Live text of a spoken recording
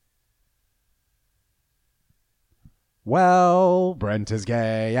Well, Brent is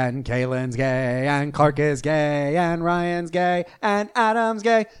gay, and Kaylin's gay, and Clark is gay, and Ryan's gay, and Adam's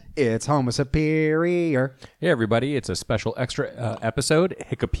gay. It's Homo Superior. Hey, everybody. It's a special extra episode,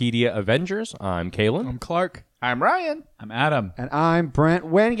 Wikipedia Avengers. I'm Kaylin. I'm Clark. I'm Ryan. I'm Adam. And I'm Brent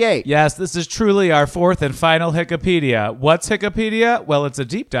Wingate. Yes, this is truly our fourth and final Wikipedia. What's Wikipedia? Well, it's a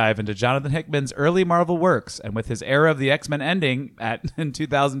deep dive into Jonathan Hickman's early Marvel works, and with his era of the X-Men ending in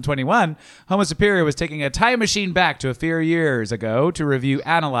 2021, Homo Superior was taking a time machine back to a few years ago to review,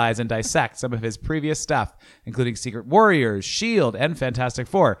 analyze, and dissect some of his previous stuff, including Secret Warriors, S.H.I.E.L.D., and Fantastic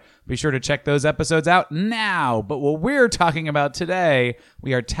Four. Be sure to check those episodes out now. But what we're talking about today,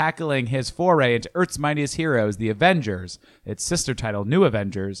 we are tackling his foray into Earth's Mightiest Heroes, the Avengers, its sister title, New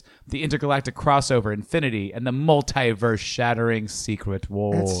Avengers, the intergalactic crossover, Infinity, and the multiverse-shattering Secret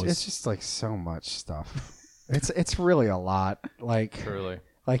Wars. It's just like so much stuff. It's really a lot. Truly.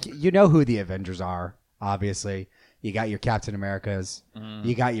 Like you know who the Avengers are, obviously. You got your Captain Americas,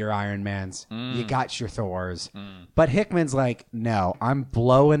 you got your Iron Mans, you got your Thors. But Hickman's like, no, I'm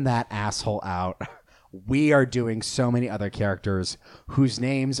blowing that asshole out. We are doing so many other characters whose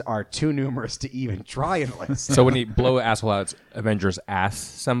names are too numerous to even try and list. So when you blow asshole out, it's Avengers ass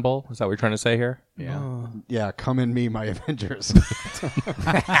symbol? Is that what you're trying to say here? Yeah. Yeah, come in me, my Avengers.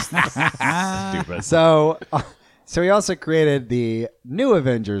 Stupid. So he also created the New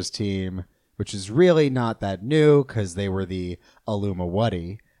Avengers team, which is really not that new because they were the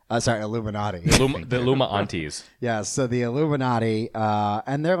Illuminati. The Luma Aunties. Yeah, so the Illuminati,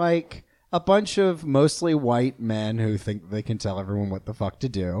 and they're like a bunch of mostly white men who think they can tell everyone what the fuck to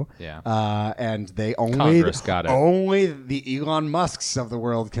do. Yeah. And they Congress got it. only the Elon Musks of the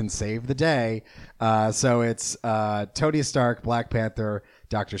world can save the day. So it's Tony Stark, Black Panther,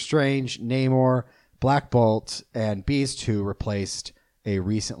 Doctor Strange, Namor, Black Bolt, and Beast, who replaced a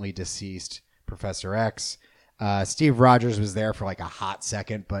recently deceased Professor X. Steve Rogers was there for like a hot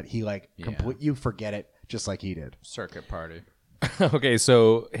second, but he you forget it just like he did. Circuit party. Okay,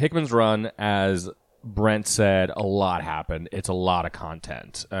 so Hickman's run, as Brent said, a lot happened. It's a lot of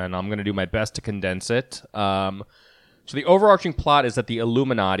content, and I'm going to do my best to condense it. So the overarching plot is that the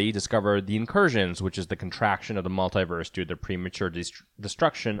Illuminati discovered the Incursions, which is the contraction of the multiverse due to the premature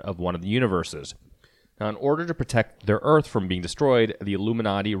destruction of one of the universes. Now, in order to protect their Earth from being destroyed, the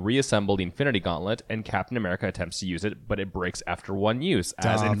Illuminati reassemble the Infinity Gauntlet, and Captain America attempts to use it, but it breaks after one use,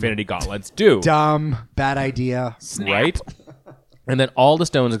 as Infinity Gauntlets do. Dumb, bad idea. Right? And then all the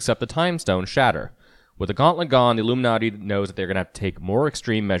stones except the Time Stone shatter. With the gauntlet gone, the Illuminati knows that they're going to have to take more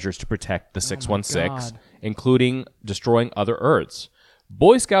extreme measures to protect the 616, including destroying other Earths.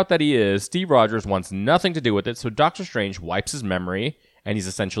 Boy Scout that he is, Steve Rogers wants nothing to do with it, so Doctor Strange wipes his memory, and he's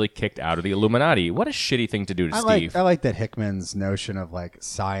essentially kicked out of the Illuminati. What a shitty thing to do to Steve. I like that Hickman's notion of like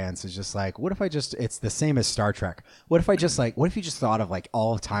science is just like, what if it's the same as Star Trek. What if you just thought of like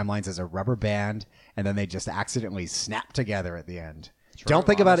all timelines as a rubber band and then they just accidentally snap together at the end? Don't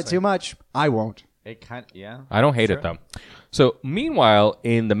think about it too much. I won't. I don't hate it, though. So, meanwhile,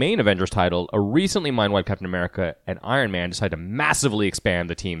 in the main Avengers title, a recently mind-wiped Captain America and Iron Man decide to massively expand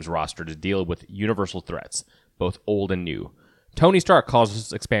the team's roster to deal with universal threats, both old and new. Tony Stark calls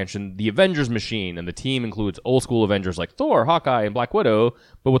this expansion the Avengers Machine, and the team includes old-school Avengers like Thor, Hawkeye, and Black Widow,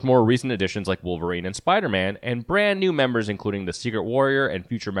 but with more recent additions like Wolverine and Spider-Man, and brand new members including the Secret Warrior and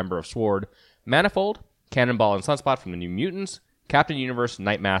future member of SWORD, Manifold, Cannonball and Sunspot from the New Mutants, Captain Universe,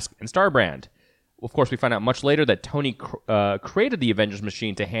 Nightmask, and Starbrand. Of course, we find out much later that Tony created the Avengers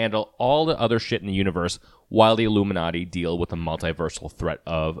Machine to handle all the other shit in the universe while the Illuminati deal with the multiversal threat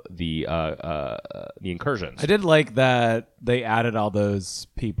of the Incursions. I did like that they added all those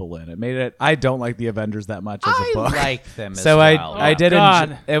people in. It made it. I don't like the Avengers that much as a book. I like them as so well. I did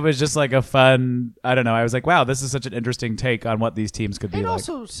enjoy. It was just like a fun. I don't know. I was like, wow, this is such an interesting take on what these teams could be And like.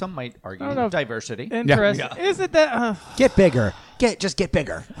 also, some might argue diversity. Interesting. Is it that? Get bigger. Just get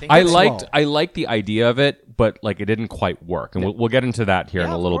bigger. I liked the idea of it, but like it didn't quite work, and we'll get into that here in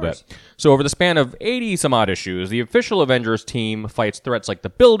a little bit. So over the span of 80 some odd issues, the official Avengers team fights threats like the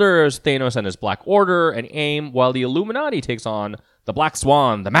Builders, Thanos and his Black Order, and AIM, while the Illuminati takes on the Black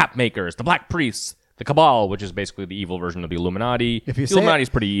Swan, the Map Makers, the Black Priests, the Cabal, which is basically the evil version of the Illuminati. The Illuminati's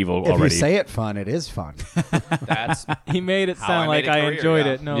pretty evil already. If you say it fun, it is fun. That's He made it sound like I enjoyed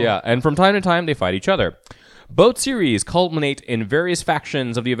it. No. Yeah, and from time to time they fight each other. Both series culminate in various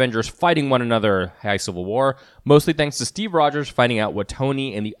factions of the Avengers fighting one another, high Civil War, mostly thanks to Steve Rogers finding out what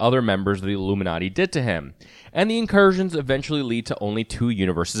Tony and the other members of the Illuminati did to him. And the incursions eventually lead to only two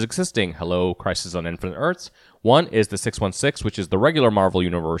universes existing. Hello, Crisis on Infinite Earths. One is the 616, which is the regular Marvel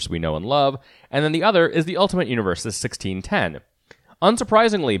universe we know and love, and then the other is the Ultimate Universe, the 1610.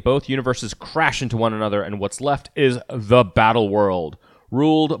 Unsurprisingly, both universes crash into one another, and what's left is the Battle World,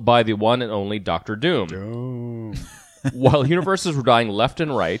 ruled by the one and only Doctor Doom. While universes were dying left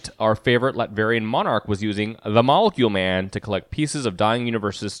and right, our favorite Latverian monarch was using the Molecule Man to collect pieces of dying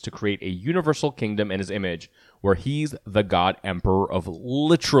universes to create a universal kingdom in his image, where he's the god emperor of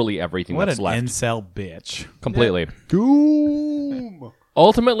literally everything What that's an left. incel bitch. Completely. Doom.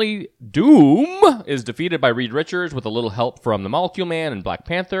 Ultimately, Doom is defeated by Reed Richards with a little help from the Molecule Man and Black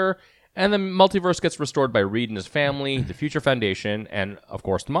Panther, and the multiverse gets restored by Reed and his family, the Future Foundation, and, of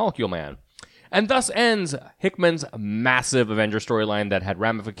course, the Molecule Man. And thus ends Hickman's massive Avengers storyline that had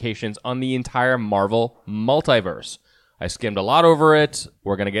ramifications on the entire Marvel multiverse. I skimmed a lot over it.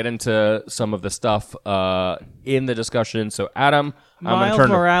 We're going to get into some of the stuff in the discussion. So, Adam, Miles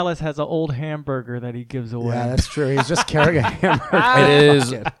Morales has an old hamburger that he gives away. Yeah, that's true. He's just carrying a hamburger. It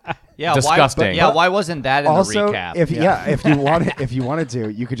is disgusting. Why wasn't that in Also, the recap? if you wanted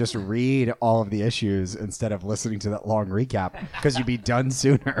to, you could just read all of the issues instead of listening to that long recap because you'd be done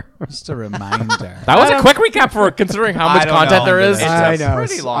sooner. Just a reminder. That was a quick recap for considering how much content there is. I know,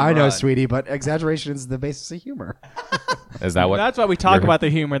 pretty long I know, run. sweetie, but exaggeration is the basis of humor. Is that what? That's why we talk about the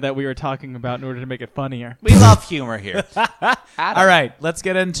humor that we were talking about in order to make it funnier. We love humor here. All right, let's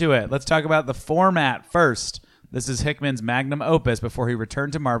get into it. Let's talk about the format first. This is Hickman's magnum opus before he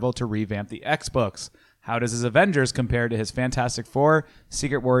returned to Marvel to revamp the X-Books. How does his Avengers compare to his Fantastic Four,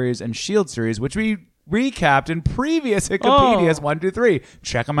 Secret Warriors, and S.H.I.E.L.D. series, which we recapped in previous Wikipedias 1, 2, 3.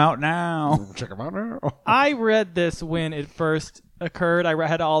 Check them out now. Check them out now. I read this when it first occurred. I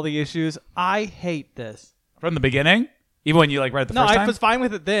had all the issues. I hate this. From the beginning? Even when you read it the first time? No, I was fine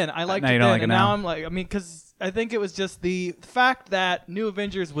with it then. I liked Now it you then. don't like it and now? now I'm like, because I think it was just the fact that New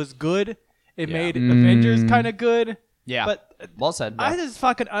Avengers was good. It made Avengers kind of good. Yeah. But Well said. I just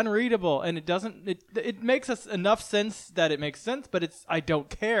fucking unreadable, and it doesn't. It makes us enough sense that it makes sense, but I don't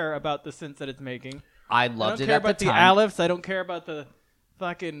care about the sense that it's making. I I loved don't it care at the about the time. Aleph. I don't care about the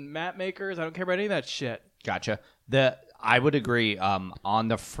fucking map makers. I don't care about any of that shit. Gotcha. I would agree. On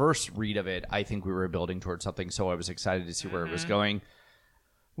the first read of it, I think we were building towards something, so I was excited to see where it was going.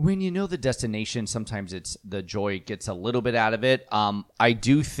 When you know the destination, sometimes the joy gets a little bit out of it. I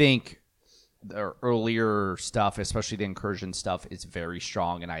do think the earlier stuff, especially the incursion stuff, is very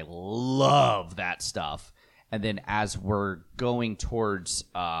strong, and I love that stuff. And then as we're going towards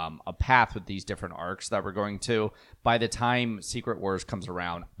a path with these different arcs that we're going to, by the time Secret Wars comes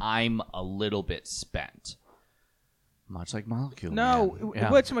around, I'm a little bit spent. Much like Molecule No, Man. Yeah.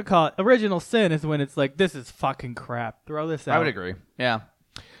 whatchamacallit, Original Sin is when it's like, this is fucking crap. Throw this out. I would agree. Yeah.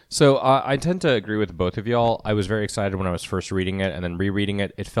 So I tend to agree with both of y'all. I was very excited when I was first reading it, and then rereading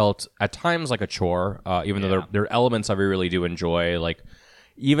it. It felt at times like a chore, even though there are elements I really do enjoy. Like,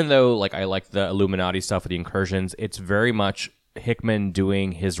 even though like I like the Illuminati stuff with the incursions, it's very much Hickman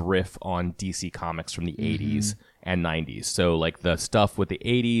doing his riff on DC Comics from the 80s and 90s. So like the stuff with the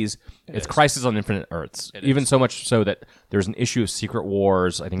 80s, it's Crisis on Infinite Earths. Even so much so that there's an issue of Secret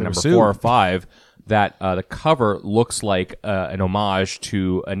Wars, I think number 4 or 5, that the cover looks like an homage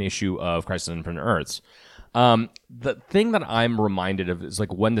to an issue of Crisis on Infinite Earths. The thing that I'm reminded of is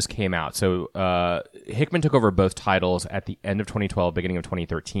like when this came out. So Hickman took over both titles at the end of 2012, beginning of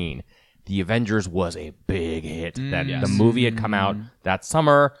 2013. The Avengers was a big hit. The movie had come out that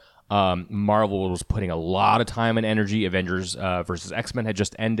summer. Marvel was putting a lot of time and energy. Avengers versus X-Men had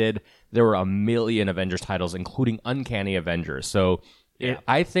just ended. There were a million Avengers titles, including Uncanny Avengers. So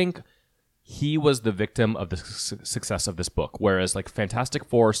I think he was the victim of the success of this book. Whereas like Fantastic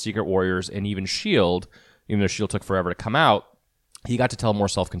Four, Secret Warriors, and even S.H.I.E.L.D., even though S.H.I.E.L.D. took forever to come out, he got to tell more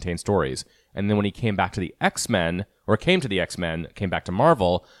self-contained stories. And then when he came back to the X-Men, or came back to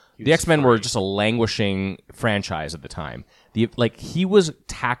Marvel, the X-Men were just a languishing franchise at the time. He was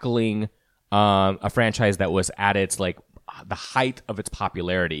tackling a franchise that was at its like the height of its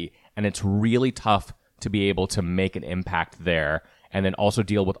popularity, and it's really tough to be able to make an impact there, and then also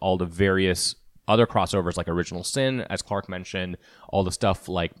deal with all the various other crossovers like Original Sin, as Clark mentioned, all the stuff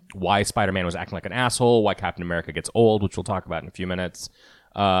like why Spider-Man was acting like an asshole, why Captain America gets old, which we'll talk about in a few minutes.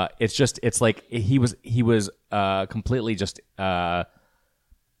 It's like he was completely just.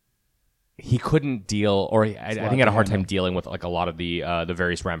 He couldn't deal, or I think he had a hard time dealing with like a lot of the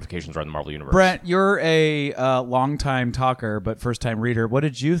various ramifications around the Marvel Universe. Brent, you're a long-time talker, but first-time reader. What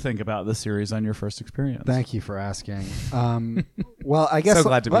did you think about the series on your first experience? Thank you for asking. Well, I guess So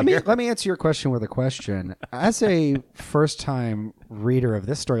glad to be here. let me answer your question with a question. As a first-time reader of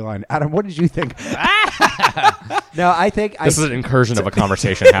this storyline, Adam, what did you think? No, I think this is an incursion of a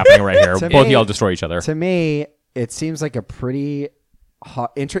conversation happening right here. Both of y'all destroy each other. To me, it seems like a pretty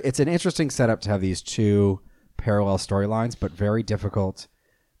it's an interesting setup to have these two parallel storylines, but very difficult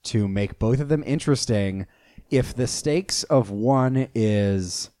to make both of them interesting if the stakes of one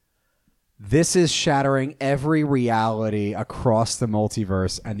is this is shattering every reality across the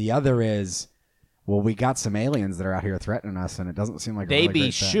multiverse, and the other is, well, we got some aliens that are out here threatening us, and it doesn't seem like a They really be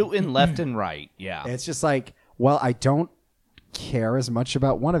great thing. shooting left and right. Yeah. It's just like, well, I don't care as much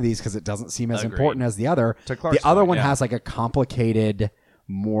about one of these because it doesn't seem as Agreed. important as the other. To Clark's The other point, one yeah. has like a complicated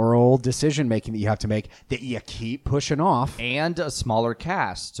moral decision making that you have to make that you keep pushing off. And a smaller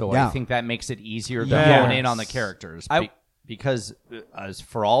cast. So Yeah. I think that makes it easier to Yes. hone in on the characters. Because as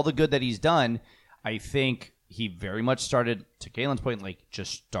for all the good that he's done, I think he very much started, to Galen's point, like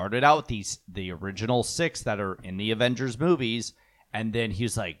just started out with the original 6 that are in the Avengers movies. And then he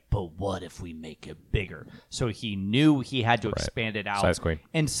was like, but what if we make it bigger? So he knew he had to expand it out. Size queen.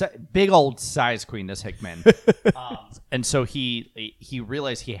 And big old size queen, this Hickman. And so he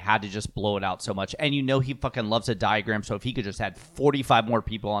realized he had to just blow it out so much. And he fucking loves a diagram. So if he could just add 45 more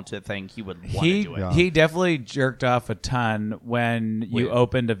people onto the thing, he would want to do it. He definitely jerked off a ton when you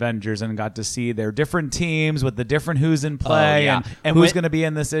opened Avengers and got to see their different teams with the different who's in play and who's going to be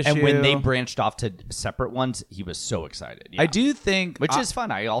in this issue. And when they branched off to separate ones, he was so excited. Yeah. I do think, Which is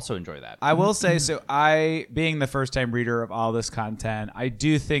fun. I also enjoy that. I will say, so I, being the first time reader of all this content, I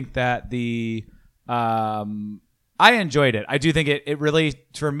do think that I enjoyed it. I do think it really,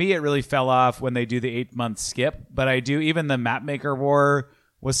 for me, it really fell off when they do the 8-month skip. But I do, even the Mapmaker War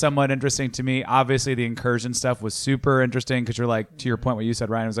was somewhat interesting to me. Obviously, the incursion stuff was super interesting because you're like, to your point, what you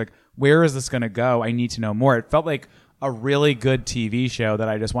said, Ryan, it was like, where is this going to go? I need to know more. It felt like a really good TV show that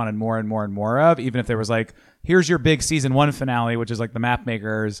I just wanted more and more and more of, even if there was like, here's your big season 1 finale, which is like the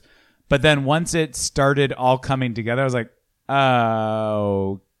Mapmakers. But then once it started all coming together, I was like,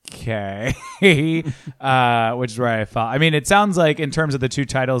 okay. Which is where I felt. I mean, it sounds like in terms of the 2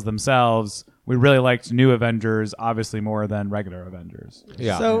 titles themselves, we really liked New Avengers, obviously more than regular Avengers.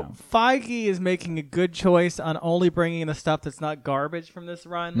 Yeah. So Feige is making a good choice on only bringing in the stuff that's not garbage from this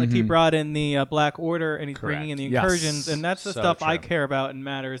run. Like he brought in the Black Order, and he's bringing in the Yes. incursions, and that's the So stuff I true. care about and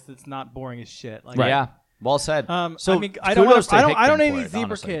matters. That's not boring as shit. Like, Yeah. Well said. So I mean, I don't kudos want. to I don't Hickman need for these it, zebra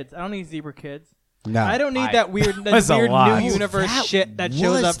honestly. kids. I don't need zebra kids. No. I don't need that weird, That's a lot. new universe That shit that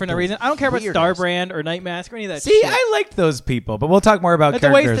shows up for no reason. I don't care about weirdest. Starbrand or Night Mask or any of that See, shit. I liked those people, but we'll talk more about That's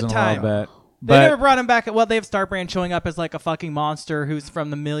a waste characters of in a time. little bit. They But never brought him back. Well, they have Starbrand showing up as like a fucking monster who's from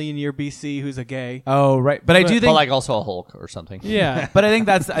the million-year BC who's a gay. oh, right. But I do But think like also a Hulk or something. Yeah. But I think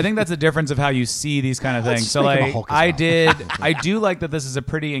that's a difference of how you see these kind of things. just So make him a like Hulk as well. I do like that this is a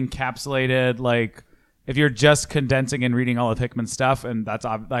pretty encapsulated, like, if you're just condensing and reading all of Hickman's stuff, and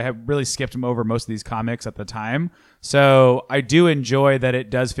I have really skipped him over most of these comics at the time. So I do enjoy that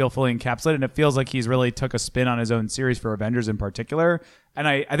it does feel fully encapsulated, and it feels like he's really took a spin on his own series for Avengers in particular. And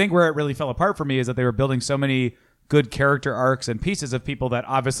I think where it really fell apart for me is that they were building so many good character arcs and pieces of people that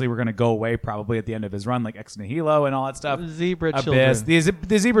obviously were going to go away probably at the end of his run, like Ex Nihilo and all that stuff. Zebra Abyss. children.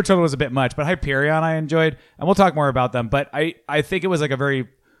 The Zebra Children was a bit much, but Hyperion I enjoyed, and we'll talk more about them. But I think it was like a very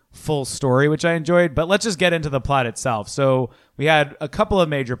full story, which I enjoyed. But let's just get into the plot itself. So we had a couple of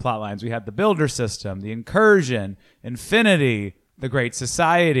major plot lines. We had the Builder System, the Incursion, Infinity, the Great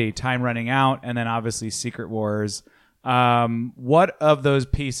Society, Time Running Out, and then obviously Secret Wars. What of those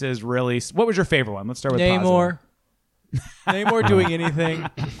pieces really? What was your favorite one? Let's start with Namor. Namor doing anything.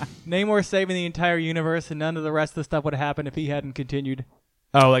 Namor saving the entire universe, and none of the rest of the stuff would have happened if he hadn't continued.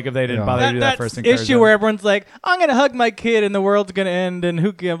 Oh, like if they didn't bother to do that That first issue Incursion. where everyone's like, I'm going to hug my kid and the world's going to end and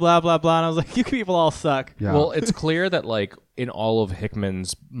who can blah, blah, blah. And I was like, you people all suck. Yeah. Well, it's clear that like in all of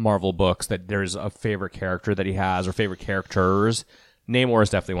Hickman's Marvel books that there's a favorite character that he has or favorite characters. Namor is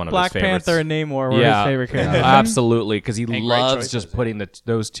definitely one of Black his favorites. Panther and Namor were his favorite characters. Absolutely, because he great loves choices, just putting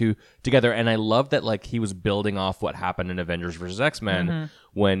those two together. And I love that like he was building off what happened in Avengers vs. X-Men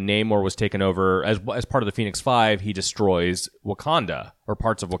when Namor was taken over as part of the Phoenix Five. He destroys Wakanda or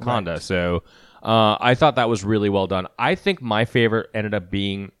parts of Wakanda. Right. So I thought that was really well done. I think my favorite ended up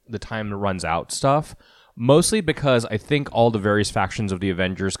being the Time Runs Out stuff. Mostly because I think all the various factions of the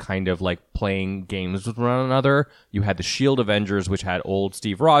Avengers kind of like playing games with one another. You had the S.H.I.E.L.D. Avengers, which had old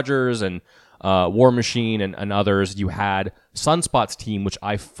Steve Rogers and War Machine and others. You had Sunspot's team, which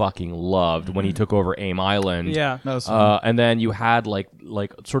I fucking loved when he took over AIM Island. Yeah. That was fun. And then you had like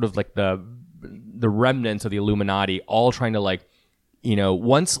sort of like the remnants of the Illuminati all trying to like, you know,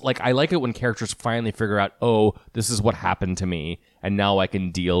 once like I like it when characters finally figure out, oh, this is what happened to me, and now I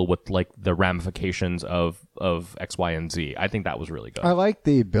can deal with like the ramifications of X, Y, and Z. I think that was really good. I like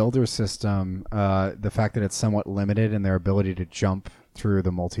the builder system, the fact that it's somewhat limited in their ability to jump through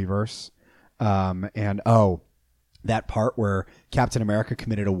the multiverse. And that part where Captain America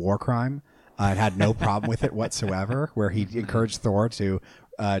committed a war crime and had no problem with it whatsoever, where he encouraged Thor to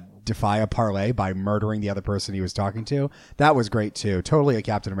defy a parlay by murdering the other person he was talking to. That was great too. Totally a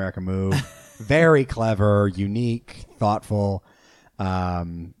Captain America move. Very clever, unique, thoughtful.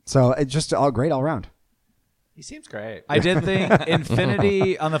 So it's just all great all around. He seems great. I did think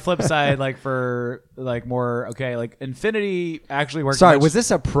Infinity on the flip side, like for like more okay, like Infinity actually worked. Sorry, much- was this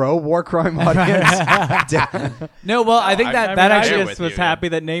a pro war crime audience? No, well, I think I that mean, that I actually just was happy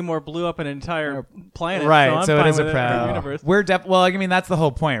that Namor blew up an entire planet. right. So, So I'm it is fine a with pro. universe. We're well, I mean, that's the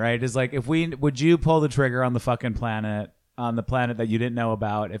whole point, right? Is like if would you pull the trigger on the fucking planet on the planet that you didn't know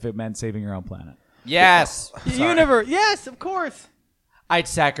about if it meant saving your own planet? Yes. Universe. Yes, of course. I'd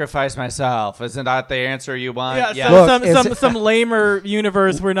sacrifice myself. Isn't that the answer you want? Yeah. Yes. So Look, some lamer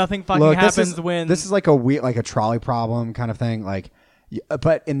universe where nothing fucking Look, happens wins. This is like a trolley problem kind of thing. Like,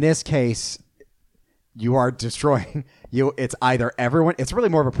 but in this case, you are destroying you. It's either everyone. It's really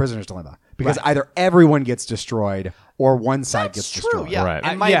more of a prisoner's dilemma because either everyone gets destroyed or one side gets True. destroyed. Yeah. Right.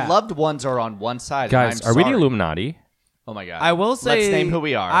 And my Yeah. loved ones are on one side. Guys, and are I'm we the sorry. Illuminati? Oh my god. I will say, Let's name who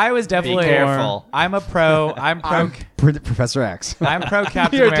we are. I was definitely Be careful. I'm a pro. I'm pro. Professor X. I'm pro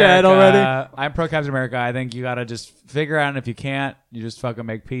Captain You're America. dead already. I'm pro Captain America. I think you gotta just figure out, and if you can't, you just fucking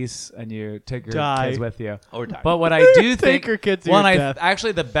make peace and you take your Die. kids with you. Or die. But what I do think, your kids to well, your and death.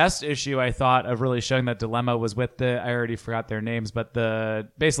 actually the best issue I thought of really showing that dilemma was with I already forgot their names, but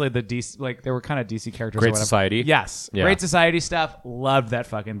basically the DC, like they were kind of DC characters. Great or whatever. Society? Yes, Yeah. Great Society stuff. Loved that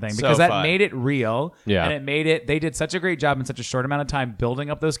fucking thing So because that fun. made it real. Yeah. and it made it. They did such a great job in such a short amount of time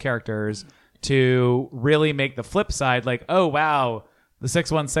building up those characters to really make the flip side like, oh wow, the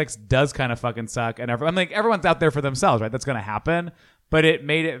 616 does kind of fucking suck, and everyone's out there for themselves, right? That's going to happen, but it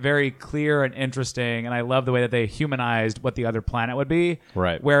made it very clear and interesting, and I love the way that they humanized what the other planet would be.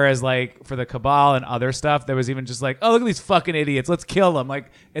 Right. Whereas like for the Cabal and other stuff, there was even just like, oh look at these fucking idiots, let's kill them.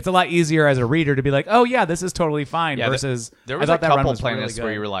 Like it's a lot easier as a reader to be like, oh yeah, this is totally fine. Yeah, versus there I was a thought that run couple was really planets good.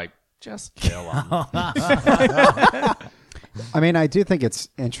 where you were like, just kill them. I mean, I do think it's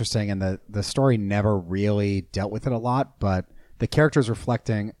interesting, and the story never really dealt with it a lot, but the characters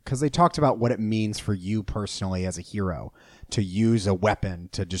reflecting, because they talked about what it means for you personally as a hero to use a weapon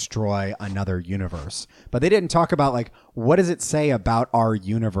to destroy another universe. But they didn't talk about, like, what does it say about our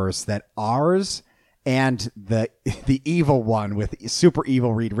universe that ours and the evil one with super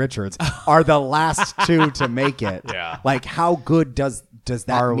evil Reed Richards are the last two to make it. Yeah. Like, how good does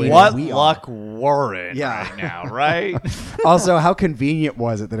that mean What we are? luck we're in Yeah. right now, right? Also, how convenient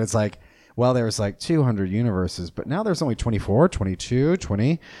was it that it's like, well, there was like 200 universes, but now there's only 24, 22,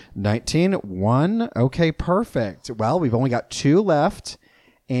 20, 19, 1. Okay, perfect. Well, we've only got 2 left,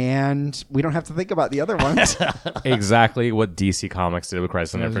 and we don't have to think about the other ones. Exactly what DC Comics did with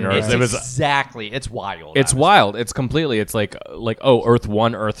Crisis on Infinite Earths. It's It was exactly. It's wild. It's wild. It's completely. It's like oh, Earth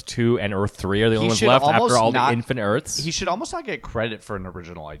 1, Earth 2, and Earth 3 are the only ones should left after almost all not- the infinite Earths. He should almost not get credit for an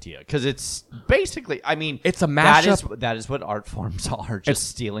original idea because it's basically. I mean, It's a That mashup. that is what art forms are. Just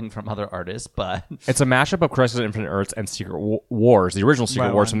stealing from other artists, but It's a mashup of Crisis on Infinite Earths and Secret Wars, the original Secret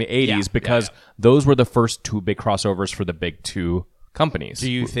Right Wars on. from the 80s, Yeah, because yeah. those were the first 2 big crossovers for the big 2 companies. do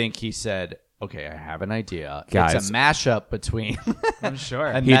you think he said, "Okay, I have an idea. Guys. It's a mashup between." I'm sure.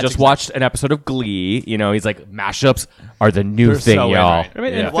 And He that's just exactly- watched an episode of Glee. You know, he's like, mashups are the new They're thing, so in, y'all. right? I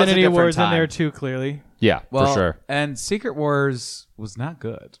mean, Yeah. It was a Infinity different War's in time. there too, clearly. Yeah, well, for sure. And Secret Wars was not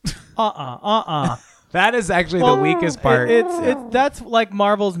good. Uh-uh. That is actually the weakest part. It's that's like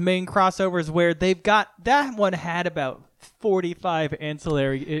Marvel's main crossovers where they've got that one had about 45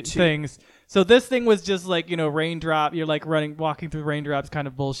 ancillary things. So this thing was just like, raindrop. You're like walking through raindrops, kind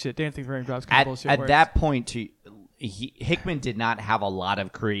of bullshit. Dancing through raindrops, kind of bullshit. At where that point, Hickman did not have a lot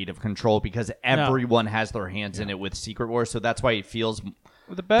of creative control because everyone has their hands in it with Secret Wars, so that's why it feels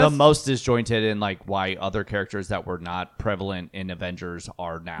the best, the most disjointed and like why other characters that were not prevalent in Avengers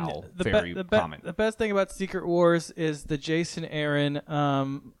are now very common. The best thing about Secret Wars is the Jason Aaron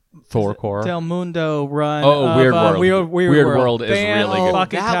Thor Core. Del Mundo run. Oh, of, Weird World. Weird Weird World is really good.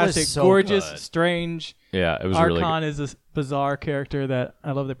 Fucking That was fantastic, so gorgeous, good. strange. Yeah, it was Archon really good. is this bizarre character that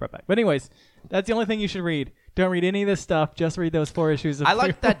I love they brought back. But anyways, that's the only thing you should read. Don't read any of this stuff. Just read those 4 issues. Of I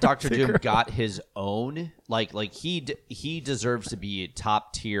like that Doctor Secret Doom Wars. got his own like he deserves to be a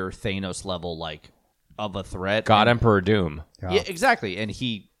top tier Thanos level like of a threat. God And- Emperor Doom, yeah, exactly, and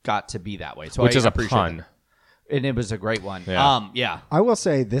he got to be that way. So which I is a appreciate pun. that. And it was a great one. Yeah. Yeah. I will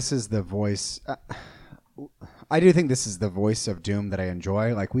say this is the voice. I do think this is the voice of Doom that I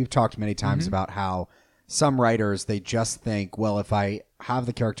enjoy. Like we've talked many times about how some writers, they just think, well, if I have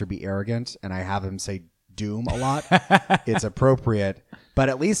the character be arrogant and I have him say Doom a lot, it's appropriate. But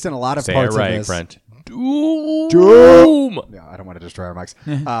at least in a lot of Say it parts right, of this, Brent. Doom. Yeah, I don't want to destroy our mics.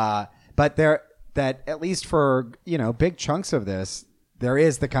 But that at least for big chunks of this, there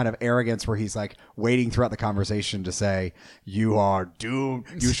is the kind of arrogance where he's like waiting throughout the conversation to say, "You are doomed.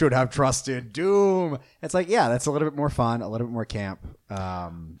 You should have trusted Doom." It's like, yeah, that's a little bit more fun, a little bit more camp,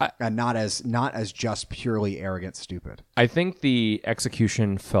 and not as just purely arrogant, stupid. I think the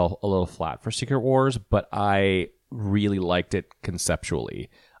execution fell a little flat for Secret Wars, but I really liked it conceptually.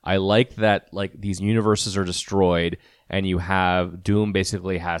 I like that like these universes are destroyed, and you have Doom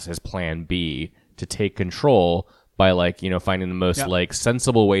basically has his plan B to take control by like, finding the most like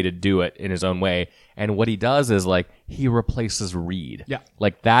sensible way to do it in his own way. And what he does is like he replaces Reed. Yeah.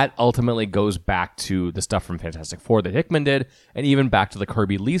 Like that ultimately goes back to the stuff from Fantastic Four that Hickman did, and even back to the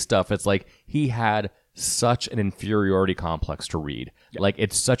Kirby Lee stuff. It's like he had such an inferiority complex to Reed. Like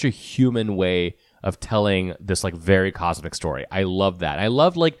it's such a human way of telling this like very cosmic story. I love that. I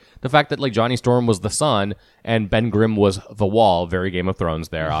love like the fact that like Johnny Storm was the sun and Ben Grimm was the wall. Very Game of Thrones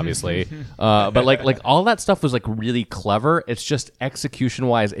there, obviously. But like all that stuff was like really clever. It's just execution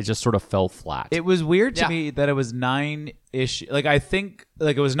wise, it just sort of fell flat. It was weird to me that it was 9 issues. Like I think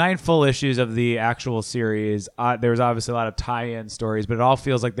like it was 9 full issues of the actual series. There was obviously a lot of tie-in stories, but it all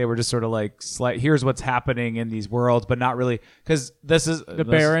feels like they were just sort of like here's what's happening in these worlds, but not really, because this is the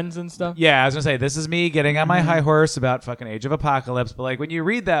Barons and stuff. Yeah, I was gonna say this is me getting on my high horse about fucking Age of Apocalypse, but like when you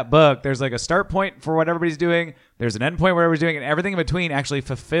read that book, there's like a start point for what everybody's doing. There's an end point where everybody's doing, and everything in between actually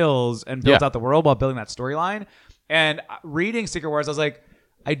fulfills and builds out the world while building that storyline. And reading Secret Wars, I was like,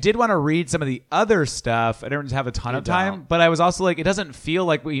 I did want to read some of the other stuff. I didn't have a ton of time, but I was also like, it doesn't feel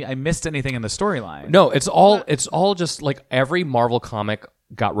like I missed anything in the storyline. No, it's all just like every Marvel comic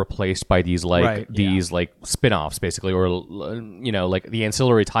got replaced by these like like spin-offs basically, or like the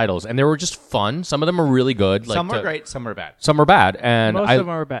ancillary titles, and they were just fun. Some of them are really good. Like some are great, some are bad. Some are bad, and Most of them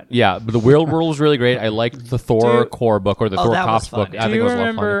are bad. Yeah, but the World was really great. I liked the Thor core book or the Thor that was Cops book. fun. I Do think you it was a lot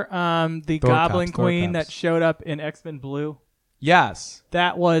of fun. remember the Thor Goblin Cops, Thor Queen Cops. that showed up in X-Men Blue? Yes.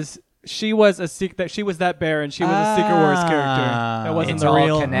 She was that Baron. She was a Secret Wars character. That wasn't It's the all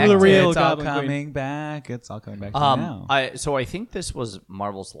real connected. the real It's all Goblin coming Queen. back. It's all coming back to now. I think this was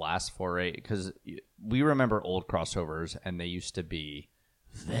Marvel's last foray, because we remember old crossovers, and they used to be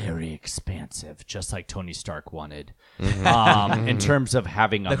very expansive, just like Tony Stark wanted, in terms of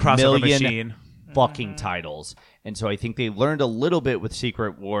having a crossover million machine. fucking titles. And so I think they learned a little bit with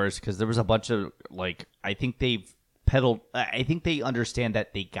Secret Wars, because there was a bunch of like, I think they've pedaled. I think they understand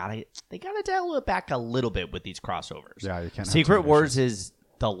that they gotta dial it back a little bit with these crossovers. Yeah, you can't have Secret too many Wars is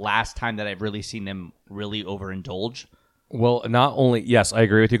the last time that I've really seen them really overindulge. Well, not only, yes, I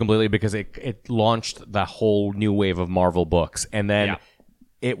agree with you completely, because it launched the whole new wave of Marvel books, and then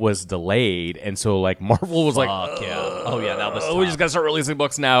it was delayed, and so like Marvel was like, that was we just gotta start releasing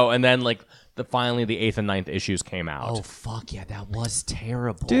books now, and then like finally the 8th and 9th issues came out. Oh fuck yeah, that was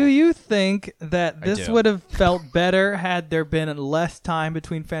terrible. Do you think that this do. would have felt better had there been less time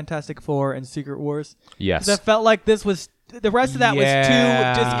between Fantastic Four and Secret Wars? Yes. 'Cause I felt like the rest of that was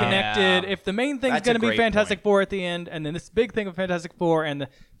Yeah. too disconnected. Yeah. If the main thing's That's a going to be great Fantastic point. Four at the end, and then this big thing of Fantastic Four, and the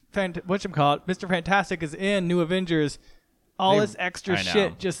Mr. Fantastic is in New Avengers, all this extra I know.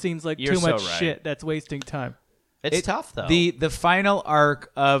 shit just seems like You're too much so right. shit that's wasting time. It's tough though. The final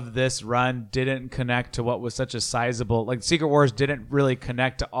arc of this run didn't connect to what was such a sizable, like Secret Wars didn't really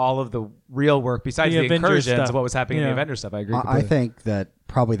connect to all of the real work besides The the Avengers incursions stuff. of what was happening in the Yeah. Avengers stuff. I agree. I completely. think that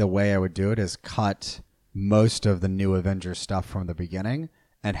probably the way I would do it is cut most of the New Avengers stuff from the beginning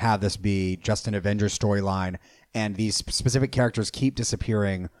and have this be just an Avengers storyline, and these specific characters keep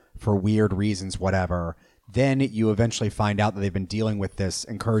disappearing for weird reasons, whatever. Then you eventually find out that they've been dealing with this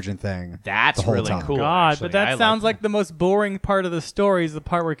incursion thing. That's the whole really time. cool. God, actually. but that I sounds like like the most boring part of the story is the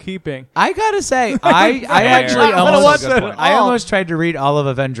part we're keeping. I gotta say, I actually Not gonna watch almost, it at I all. almost tried to read all of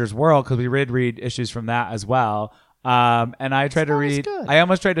Avengers World because we did read issues from that as well. And I tried to not as read. good. I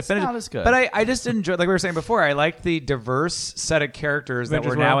almost tried to finish not it, as good. but I just enjoyed, like we were saying before, I liked the diverse set of characters that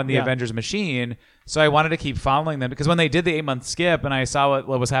Avengers were now World, in the yeah. Avengers machine. So I wanted to keep following them because when they did the 8-month skip and I saw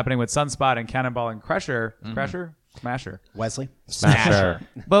what was happening with Sunspot and Cannonball and Crusher, Smasher. Wesley? Smasher.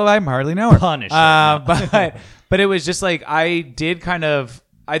 Well, I'm hardly know her. Punisher. But it was just like I did kind of.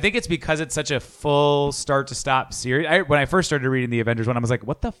 I think it's because it's such a full start to stop series. When I first started reading the Avengers one, I was like,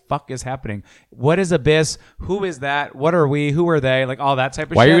 "What the fuck is happening? What is Abyss? Who is that? What are we? Who are they? Like all that type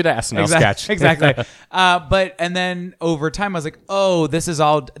of Why shit." are you the SNL sketch? Exactly. And then over time, I was like, "Oh, this is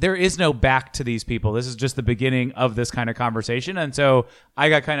all. There is no back to these people. This is just the beginning of this kind of conversation." And so I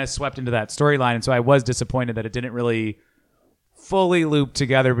got kind of swept into that storyline, and so I was disappointed that it didn't really fully looped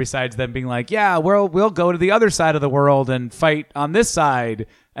together, besides them being like, yeah, we'll go to the other side of the world and fight on this side.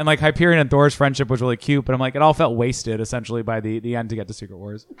 And like Hyperion and Thor's friendship was really cute, but I'm like, it all felt wasted essentially by the end to get to Secret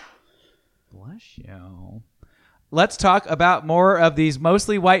Wars. Bless you. Let's talk about more of these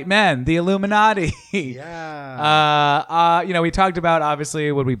mostly white men, the Illuminati. Yeah. We talked about,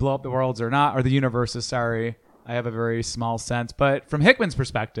 obviously, would we blow up the worlds or not, or the universes, sorry. I have a very small sense. But from Hickman's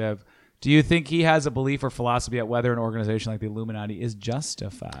perspective, do you think he has a belief or philosophy at whether an organization like the Illuminati is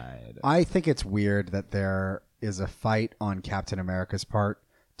justified? I think it's weird that there is a fight on Captain America's part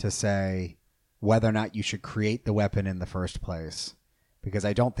to say whether or not you should create the weapon in the first place, because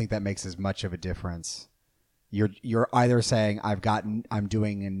I don't think that makes as much of a difference. You're either saying I'm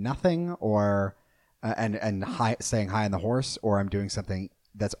doing nothing, or staying high on the horse, or I'm doing something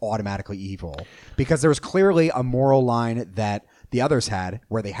that's automatically evil, because there's clearly a moral line that the others had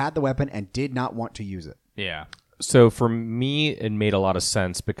where they had the weapon and did not want to use it. Yeah. So for me, it made a lot of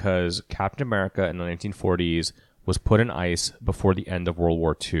sense because Captain America in the 1940s was put in ice before the end of World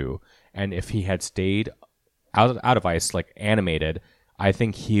War II. And if he had stayed out of ice, like animated, I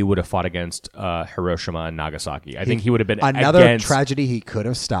think he would have fought against Hiroshima and Nagasaki. I think he would have been another against tragedy he could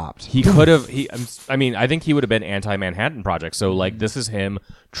have stopped. He could have. I think he would have been anti-Manhattan Project. So, like, this is him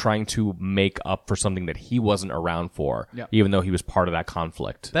trying to make up for something that he wasn't around for, even though he was part of that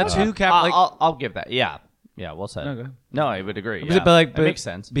conflict. That's who Captain... I'll give that. Yeah. Yeah, well said. Okay. No, I would agree. Yeah. But that makes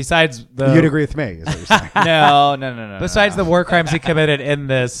sense. Besides the... You'd agree with me, is what you're saying. No. Besides the war crimes he committed in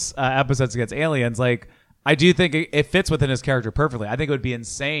this episodes against aliens, like... I do think it fits within his character perfectly. I think it would be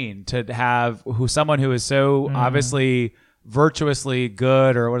insane to have someone who is so obviously virtuously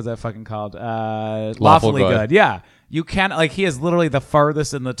good, or what is that fucking called? Lawfully good. Yeah. You can't, like, he is literally the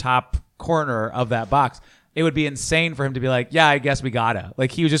farthest in the top corner of that box. It would be insane for him to be like, yeah, I guess we gotta.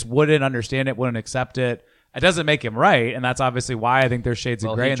 Like, he just wouldn't understand it, wouldn't accept it. It doesn't make him right, and that's obviously why I think there's shades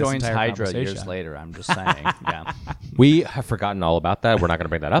of gray he in this joins entire Hydra conversation. years later. I'm just saying. Yeah. We have forgotten all about that. We're not going to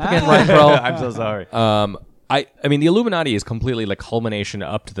bring that up again, right, bro? I'm so sorry. I mean, the Illuminati is completely like culmination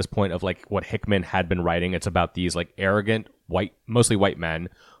up to this point of like what Hickman had been writing. It's about these like arrogant mostly white men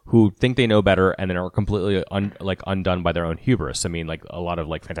who think they know better and then are completely undone by their own hubris. I mean, like a lot of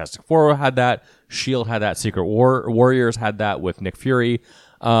like Fantastic Four had that, Shield had that, Secret Warriors had that with Nick Fury,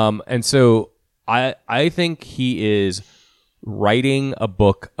 and so I think he is writing a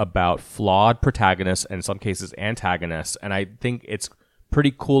book about flawed protagonists and in some cases antagonists, and I think it's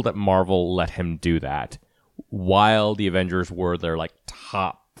pretty cool that Marvel let him do that while the Avengers were their like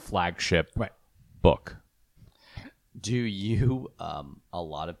top flagship book. Do you, a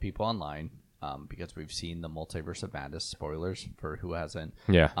lot of people online, because we've seen the Multiverse of Madness spoilers for who hasn't.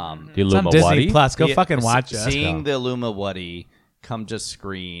 Yeah. The It's on Disney Illumawati. Plus. Go fucking watch it. Seeing the Illumawati come to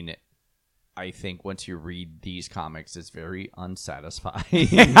screen, I think once you read these comics, it's very unsatisfying,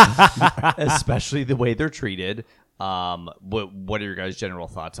 especially the way they're treated. What are your guys' general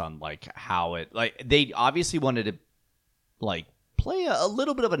thoughts on like how it, like, they obviously wanted to like play a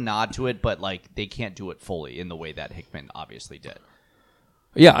little bit of a nod to it, but like they can't do it fully in the way that Hickman obviously did.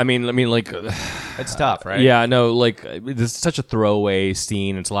 Yeah, I mean, like, It's tough, right? yeah, no, like, this is such a throwaway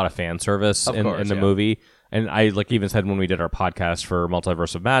scene. It's a lot of fan service Of in course, the yeah. movie. And I like even said when we did our podcast for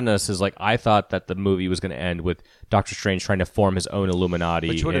Multiverse of Madness is like I thought that the movie was going to end with Doctor Strange trying to form his own Illuminati,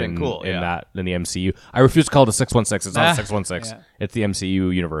 Which would have been cool, in yeah. the MCU. I refuse to call it a 616. It's not 616. Yeah. It's the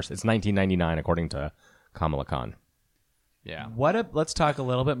MCU universe. It's 1999 according to Kamala Khan. Yeah. Let's talk a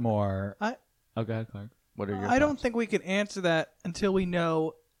little bit more. I Oh, go ahead, Clark. What are your don't thoughts? think we can answer that until we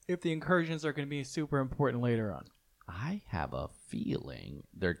know if the incursions are going to be super important later on. I have a feeling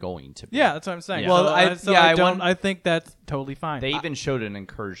they're going to be. Yeah, that's what I'm saying. Yeah. Well, Well, I think that's totally fine. They even showed an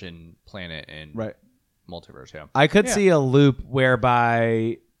incursion planet in Multiverse, yeah. I could Yeah. see a loop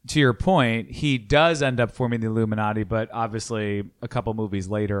whereby, to your point, he does end up forming the Illuminati, but obviously a couple movies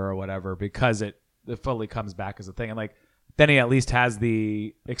later or whatever, because it fully comes back as a thing. And like, then he at least has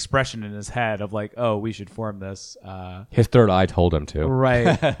the expression in his head of like, oh, we should form this. His third eye told him to.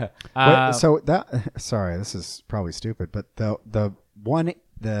 Right. Wait, so that sorry, this is probably stupid, but the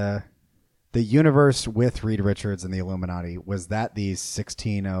universe with Reed Richards and the Illuminati, was that the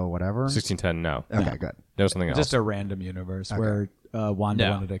 16 whatever? 1610, no. Okay, good. There was something else. Just a random universe where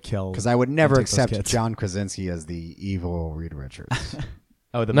Wanda wanted to kill. Because I would never and take those accept kids. John Krasinski as the evil Reed Richards.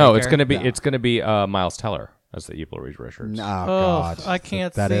 Oh, the no, maker? it's gonna be Miles Teller as the evil Reed Richards. Oh, God. I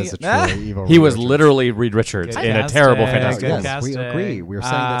can't That see is a it. truly evil He Reed was Richards. literally Reed Richards Good in a casting. terrible Good Fantastic Four. Yes, we casting. agree. We were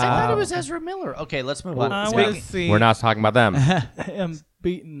saying that's I thought how- it was Ezra Miller. Okay, let's move on. I So- want to see We're not talking about them. him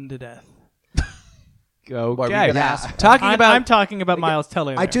beaten to death. Okay. What, were you gonna ask? Talking about I'm talking about Miles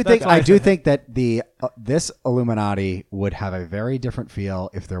Teller. I there. do think That's- I do think that the this Illuminati would have a very different feel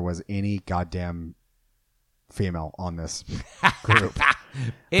if there was any goddamn female on this group.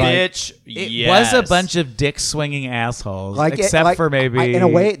 Bitch. It was a bunch of dick swinging assholes, except for maybe in a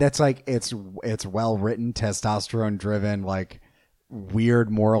way that's like it's well written, testosterone driven, like weird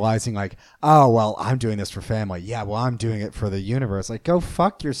moralizing, like, oh well, I'm doing this for family. Yeah, well, I'm doing it for the universe. Like, go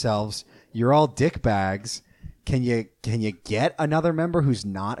fuck yourselves. You're all dick bags. Can you get another member who's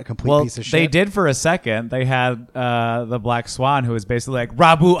not a complete piece of shit? They did for a second. They had the Black Swan, who was basically like,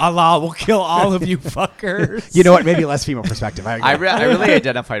 Rabu Allah will kill all of you fuckers. You know what? Maybe less female perspective. I really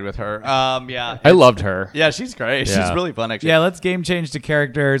identified with her. Yeah. I loved her. Yeah, she's great. Yeah. She's really fun, actually. Yeah, let's game change to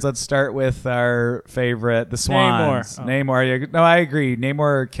characters. Let's start with our favorite, the Swans. Namor. No, I agree.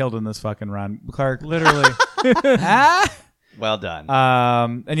 Namor killed in this fucking run. Clark. Literally. Well done.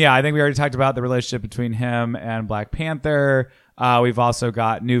 And yeah, I think we already talked about the relationship between him and Black Panther. We've also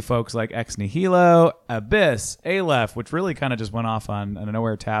got new folks like Ex Nihilo, Abyss, Aleph, which really kind of just went off on a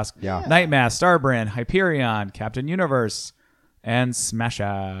nowhere task. Yeah. Nightmask, Starbrand, Hyperion, Captain Universe, and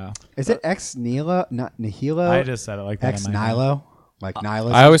Smasha. Is it Ex Nihilo? Not Nihilo? I just said it like that. Ex in my head. Nihilo? Like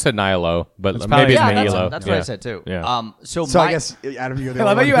Nihilo? I always said Nihilo, but maybe it's Nihilo. That's what I said too. Yeah. So I guess Adam, you're the I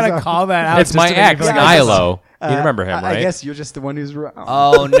love only how you one had to who's call that out. It's my just to make ex, it like- Nihilo. You remember him, right? I guess you're just the one who's wrong.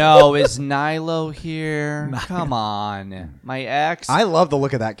 Oh no, is Nilo here? Come on, my ex. I love the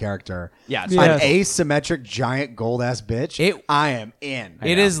look of that character. Yeah, Yeah. An asymmetric giant gold ass bitch. I am in.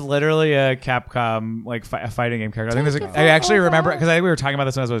 It is literally a Capcom like a fighting game character. I think I actually remember because I think we were talking about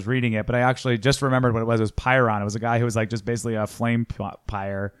this when I was reading it, but I actually just remembered what it was. It was Pyron. It was a guy who was like just basically a flame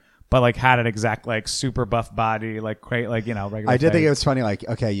pyre, but like had an exact like super buff body, like regular. I did think face. it was funny. Like,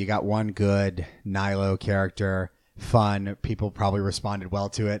 okay, you got one good Nilo character, fun. People probably responded well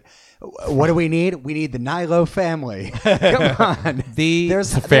to it. What do we need? We need the Nilo family. Come on.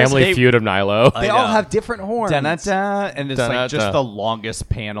 There's Family feud of Nihilo. They all have different horns. Da-na-da, and it's like Da-na-da. just the longest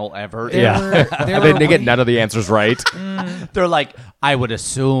panel ever. Yeah. They get none of the answers right. They're like, I would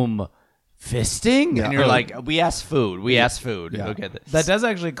assume fisting, Yeah. and you're like, we asked food. We asked food. Yeah. Okay. That does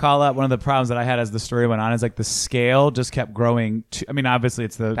actually call out one of the problems that I had as the story went on. Is like the scale just kept growing. I mean, obviously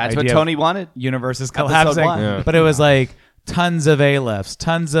it's the That's idea what Tony wanted. of universes Episode collapsing, one. Yeah. but it was like tons of Alephs,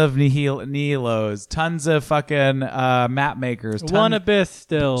 tons of Nihilos, tons of fucking map makers, One Abyss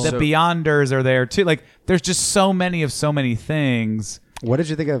still. the Beyonders are there too. Like there's just so many of so many things. What did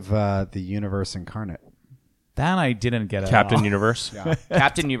you think of the Universe Incarnate? That I didn't get at Captain all. Universe.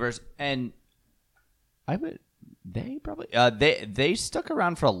 Captain Universe, and I would. They probably they stuck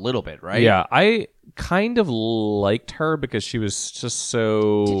around for a little bit, right? Yeah, I kind of liked her because she was just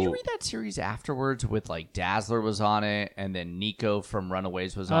so. Did you read that series afterwards with like Dazzler was on it, and then Nico from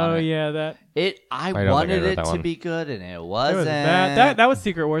Runaways was on it? Oh yeah, that I don't think I wanted read it that to one. be good, and it it wasn't. was bad. That was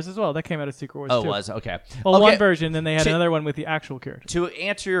Secret Wars as well. That came out of Secret Wars. Oh, too. it was okay. Well, Okay, one version, then they had To- another one with the actual character. To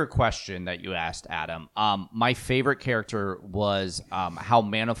answer your question that you asked, Adam, my favorite character was how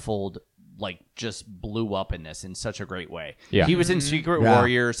Manifold like just blew up in this in such a great way. Yeah. He was in Secret Yeah.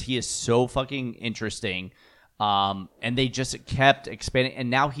 Warriors. He is so fucking interesting. And they just kept expanding, and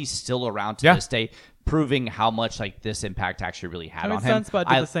now he's still around to Yeah. this day, proving how much like this impact actually really had I mean, on him. Sunspot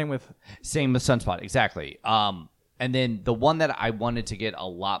did the same with. Same with Sunspot, exactly. And then the one that I wanted to get a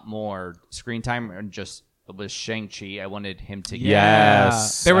lot more screen time and just was Shang-Chi. I wanted him to get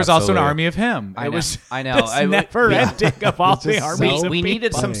Yes, There was also an absolutely. army of him. I It know. was I know. It's never ending of all It's the just armies. so- of we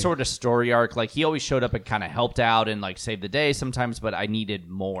needed some funny. sort of story arc. Like he always showed up and kind of helped out and like saved the day sometimes, but I needed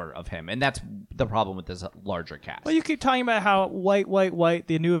more of him, and that's the problem with this larger cast. Well, you keep talking about how white,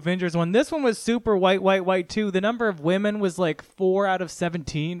 the new Avengers one. This one was super white too. The number of women was like 4 out of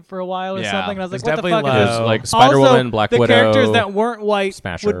 17 for a while or Yeah. something. And I was It's like, what the fuck definitely is low. this? There's like Spider Also, Woman, Black the Widow. characters that weren't white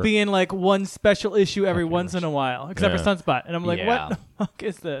Smasher. would be in like one special issue every once in a while, except for Yeah. Sunspot. And I'm like, Yeah. what the fuck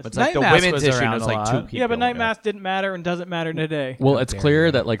is this? It's like the Nightmask women's was issue. around And it's a like lot. 2 people. Yeah, but Nightmask didn't matter and doesn't matter today. Well, it's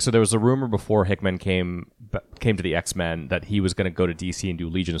clear that like so there was a rumor before Hickman came to the X-Men that he was going to go to DC and do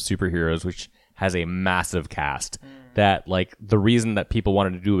Legion of Superheroes, which has a massive cast. That like the reason that people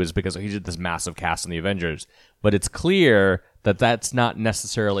wanted to do is because he did this massive cast in the Avengers, but it's clear that that's not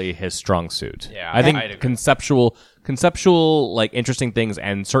necessarily his strong suit. Yeah, I think I'd agree. conceptual like interesting things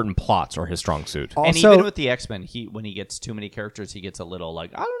and certain plots are his strong suit. And Also- even with the X-Men, when he gets too many characters, he gets a little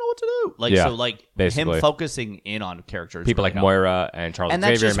like I don't know what to do. Like Yeah, so, like basically. him focusing in on characters, People really like helped. Moira and Charles and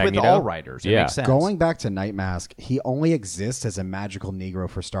that's Xavier just and with Magneto. all writers. It Yeah. makes sense. Going back to Nightmask, he only exists as a magical Negro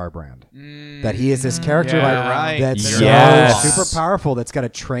for Starbrand. That he is this character Yeah, like right. that's Yes. so super powerful. That's got to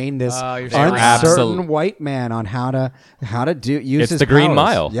train this you're so uncertain right. Absolute- white man on how to use It's his the Green powers.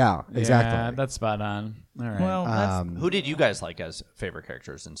 Mile. Yeah, exactly. Yeah, that's spot on. All right. Well, that's, Who did you guys like as favorite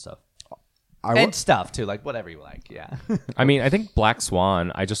characters and stuff? and stuff too, like whatever you like. Yeah, I mean, I think Black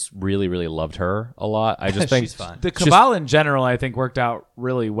Swan. I just really, really loved her a lot. I just think she's fun. The Cabal in general, I think, worked out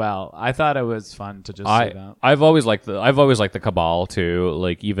really well. I thought it was fun to just say that. I've always liked the Cabal too.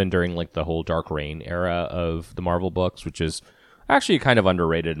 Like even during like the whole Dark Reign era of the Marvel books, which is actually kind of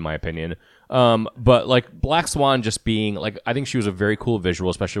underrated in my opinion. But like Black Swan just being like, I think she was a very cool visual,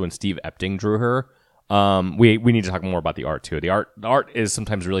 especially when Steve Epting drew her. We need to talk more about the art too. The art is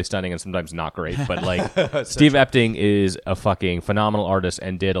sometimes really stunning and sometimes not great, but like Steve Epting is a fucking phenomenal artist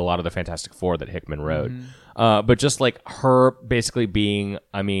and did a lot of the Fantastic Four that Hickman wrote. But just like her basically being,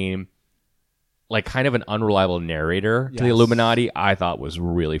 I mean, like kind of an unreliable narrator to the Illuminati, I thought was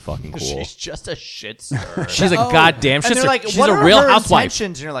really fucking cool. She's just a shit stirrer. She's a goddamn shit and they're stirrer. like, She's what a are real her housewife.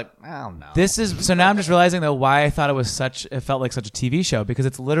 intentions? And you're like, I don't know. This is so now I'm just realizing though why I thought it felt like such a TV show, because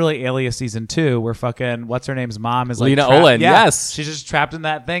it's literally Alias season 2 where fucking what's her name's mom is like Lena trapped- Olin, yeah, yes. she's just trapped in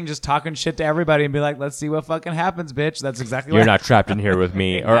that thing, just talking shit to everybody and be like, let's see what fucking happens, bitch. That's exactly You're what not trapped in here with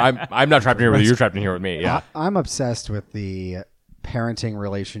me, or I'm not trapped in here with you. You're trapped in here with me. Yeah. I'm obsessed with the parenting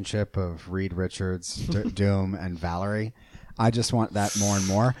relationship of Reed Richards, Doom, and Valerie. I just want that more and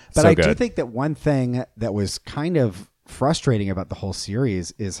more. But So I do good. think that one thing that was kind of frustrating about the whole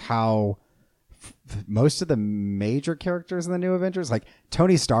series is how most of the major characters in the New Avengers, like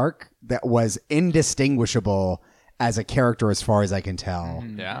Tony Stark, that was indistinguishable as a character as far as I can tell.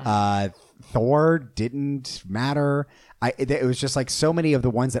 Thor didn't matter. It was just like so many of the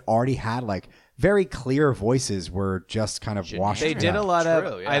ones that already had like very clear voices were just kind of washed They did out. a lot True,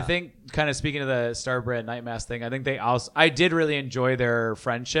 of. yeah. I think, kind of speaking of the Starbred Nightmask thing, I think they also. I did really enjoy their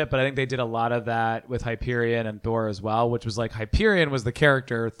friendship, but I think they did a lot of that with Hyperion and Thor as well, which was like Hyperion was the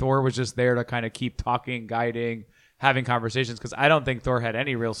character, Thor was just there to kind of keep talking, guiding, having conversations. Because I don't think Thor had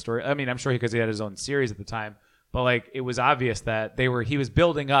any real story. I mean, I'm sure because he had his own series at the time. But like it was obvious that he was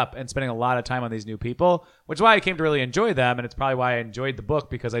building up and spending a lot of time on these new people, which is why I came to really enjoy them, and it's probably why I enjoyed the book,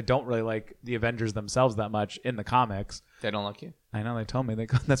 because I don't really like the Avengers themselves that much in the comics. They don't like you. I know, they told me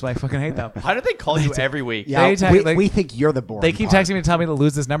that's why I fucking hate them. Why do they call you every week? Yeah, They we think you're the boring They keep part. texting me to tell me to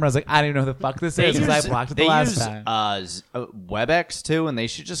lose this number. I was like, I don't even know who the fuck this is because I blocked it the last time. WebEx too, and they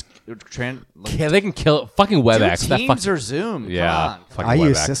should just Yeah, they can kill fucking WebEx. That Teams fucking, or Zoom. yeah, Come on. fucking I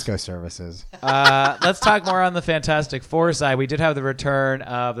use WebEx. Cisco services. Let's talk more on the Fantastic Four side. We did have the return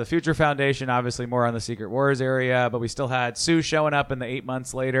of the Future Foundation, obviously more on the Secret Wars area, but we still had Sue showing up in the 8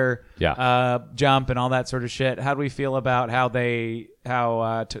 months later jump and all that sort of shit. How do we feel about how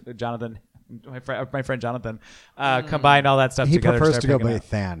Jonathan, my friend Jonathan, combined all that stuff He together? prefers to go start by picking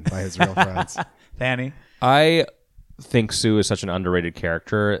Than by his real friends. up? Fanny. I think Sue is such an underrated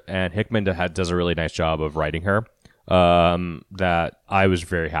character, and Hickman does a really nice job of writing her. That I was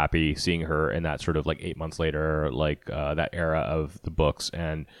very happy seeing her in that sort of like 8 months later, like that era of the books,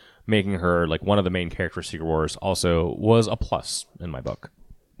 and making her like one of the main characters of Secret Wars also was a plus in my book.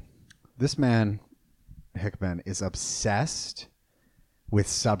 This man, Hickman, is obsessed with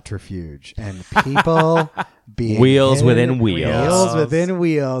subterfuge and people being Wheels hidden- within wheels. Wheels within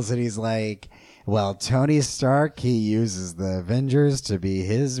wheels. And he's like, well, Tony Stark, he uses the Avengers to be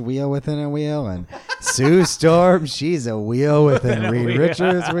his wheel within a wheel. And Sue Storm, she's a wheel within Reed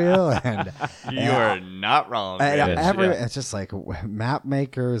Richards' wheel. And You're not wrong. and bitch. it's just like map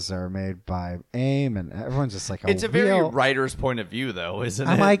makers are made by AIM, and everyone's just like, It's a very wheel. writer's point of view, though, isn't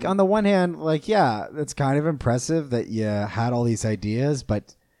it? I'm like, on the one hand, like, yeah, it's kind of impressive that you had all these ideas,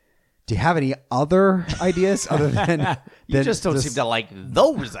 but do you have any other ideas other than you just don't seem to like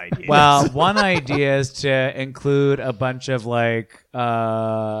those ideas. Well, one idea is to include a bunch of like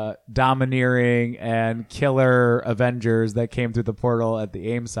domineering and killer Avengers that came through the portal at the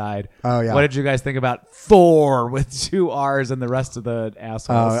AIM side. Oh, yeah. What did you guys think about Thor with 2 R's and the rest of the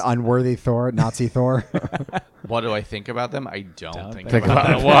assholes? unworthy Thor, Nazi Thor. what do I think about them? I don't think think about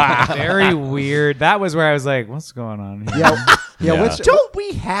them. Wow. Very weird. That was where I was like, what's going on here? yeah. Yeah. Which Don't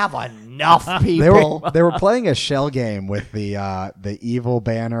we have enough people? they were playing a shell game with the evil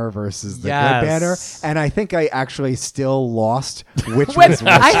banner versus the Yes. good banner, and I think I actually still lost which When- was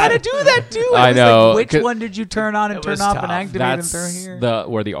which. I had to do that too. I was know. Like, which 'Cause- one did you turn on and It turn was off tough. and activate and That's throw here?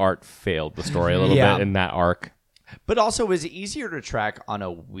 where the art failed the story a little Yeah. bit in that arc. But also, is it easier to track on a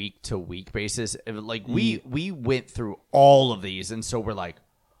week-to-week basis? Like we went through all of these, and so we're like,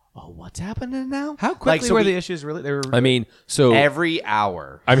 oh, what's happening now? How quickly so were we- the issues really? They were. I mean, so every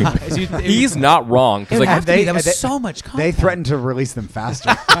hour? I mean, he's not wrong because like that was so much content. They threatened to release them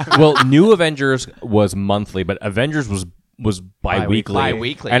faster. well, New Avengers was monthly, but Avengers was was bi-weekly.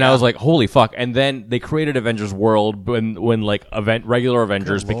 Bi-weekly, And I yeah. was like, holy fuck. And then they created Avengers World when like regular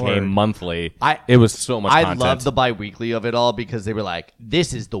Avengers became monthly. It was so much I content. love the bi-weekly of it all because they were like,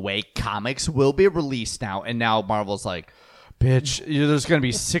 this is the way comics will be released now. And now Marvel's like, bitch, there's going to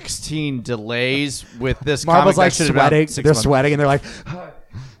be 16 delays with this Marvel's comic like that should have been out sweating. 6 They're months. sweating, and they're like,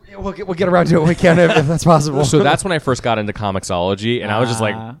 we'll get around to it when we can if that's possible. So that's when I first got into Comixology, and I was just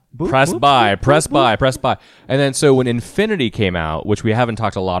like, boop, press boop, buy, boop, press boop, buy, press buy. And then so when Infinity came out, which we haven't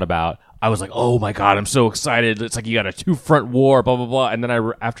talked a lot about, I was like, oh my God, I'm so excited. It's like you got a 2-front war, blah, blah, blah. And then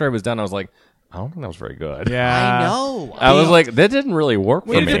after I was done, I was like, I don't think that was very good. Yeah. I know. I was like, that didn't really work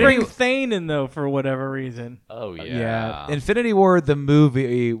We for had me. to bring Thane in though for whatever reason. Oh, yeah. Yeah. Infinity War, the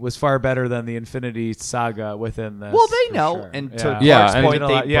movie, was far better than the Infinity Saga within this. Well, they for know. sure. And Yeah. to Yeah, Clark's and-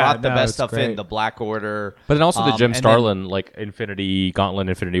 point, they Yeah, brought the no, best it's stuff great. in, the Black Order. But then also the Jim and then- Starlin, like Infinity Gauntlet,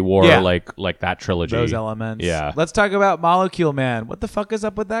 Infinity War, Yeah. like that trilogy. Those elements. Yeah. Let's talk about Molecule Man. What the fuck is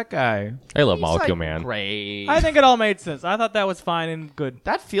up with that guy? I love He's Molecule like, Man. Great. I think it all made sense. I thought that was fine and good.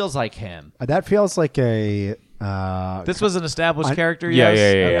 that feels like him. That feels like a. This was an established character. Yeah, yes?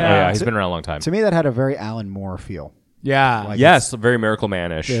 yeah, yeah, Okay. yeah. He's been around a long time. To me, that had a very Alan Moore feel. Yeah. Like, Yes, very Miracle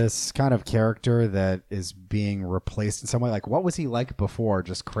Man-ish. This kind of character that is being replaced in some way. Like, what was he like before?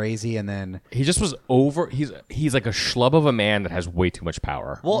 Just crazy, and then He just was over. He's like a schlub of a man that has way too much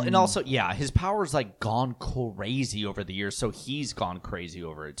power. Well, and also, yeah, his power's like gone crazy over the years, so he's gone crazy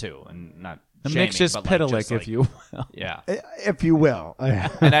over it too. And not shaming, Mixus but, like, Pitalik, just, if like- you will. Yeah. if you will,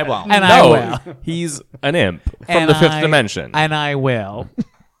 And I won't. And no, I will. he's an imp from And the fifth I- dimension. And I will.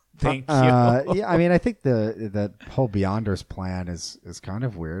 Thank you. yeah. I mean, I think the whole Beyonders plan is kind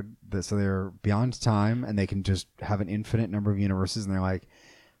of weird. So they're beyond time, and they can just have an infinite number of universes, and they're like,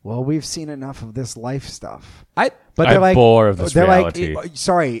 well, we've seen enough of this life stuff. But they're I'm like, bored of this they're reality. like,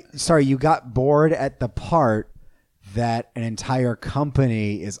 sorry, you got bored at the part that an entire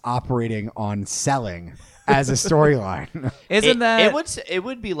company is operating on selling as a storyline. Isn't it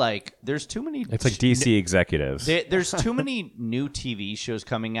would be like there's too many. It's like DC executives. There's too many new TV shows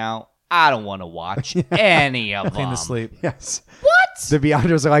coming out. I don't want to watch any of Clean them. the sleep. Yes. What? The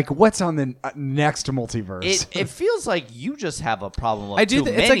Beyonders are like, what's on the next multiverse? It feels like you just have a problem. Of I do. too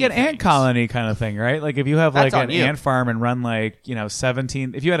It's like many an ant things. colony kind of thing, right? Like if you have like That's an on you. ant farm and run like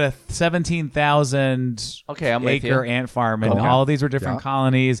 17. If you had a 17,000 Okay, I'm with acre you. ant farm and Okay. all these were different Yeah.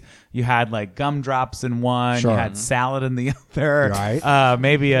 colonies, you had like gumdrops in one, Sure. you had salad in the other, Right.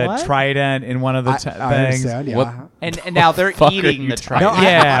 Maybe a What? trident in one of the I things. understand. Yeah. What- And now they're fuck are eating you the talking trident.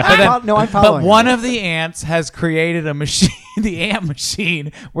 Yeah, but then- I'm But following. one you. of the ants has created a machine, the ant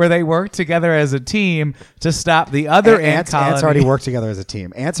machine, where they work together as a team to stop the other ant colony. Ants already work together as a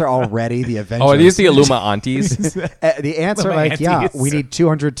team. Ants are already the Avengers. Oh, are these the Illuma aunties? The ants are Little like, yeah, antes. we need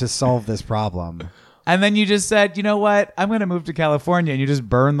 200 to solve this problem. And then you just said, you know what? I'm going to move to California, and you just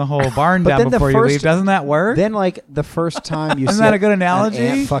burn the whole barn But down then the before you first- leave. Doesn't that work? Then, like the first time you Isn't see that a good an analogy?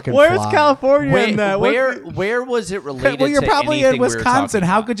 ant fucking Where's fly. California in Wait, that? where was it related? well, you're to probably anything in we were Wisconsin. talking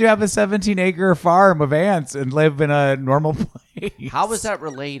How about? could you have a 17-acre farm of ants and live in a normal place? How is that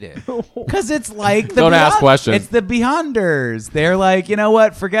related? Because it's like the Don't ask questions. It's the Beyonders. They're like, you know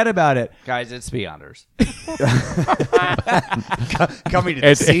what? Forget about it. Guys, it's Beyonders. Coming to the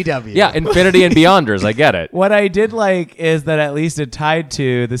CW. Yeah, Infinity and Beyonders. I get it. What I did like is that at least it tied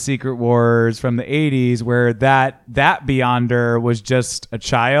to the Secret Wars from the 80s, where that Beyonder was just a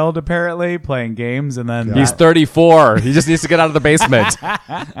child apparently playing games, and then He's 34. He just needs to get out of the basement.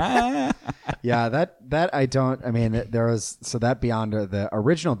 Yeah, that I don't. I mean, there was that Beyonder, the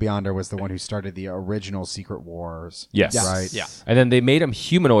original Beyonder, was the one who started the original Secret Wars. Yes. Right. Yeah. And then they made him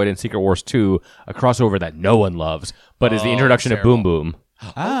humanoid in Secret Wars 2, a crossover that no one loves, but is the introduction of Boom Boom.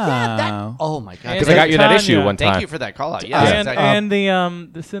 Oh my god! Because I got you that Tanya. and one time. Thank you for that call out. Yeah, and, exactly.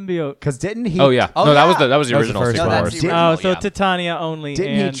 and the symbiote. Because didn't he? Oh yeah. Oh, no, yeah. that was the That was the original first Secret one. Wars. That's the Oh, original, so yeah. Titania only.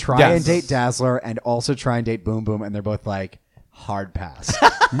 Didn't and he try Yes. and date Dazzler and also try and date Boom Boom, and they're both like hard pass.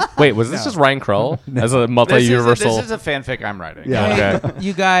 Wait, was this just Ryan Krull as a This multi-universal? is a fanfic I'm writing. Yeah. Okay.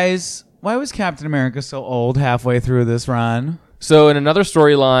 you guys, why was Captain America so old halfway through this run? So in another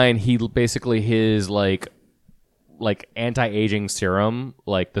storyline, he basically his like anti-aging serum,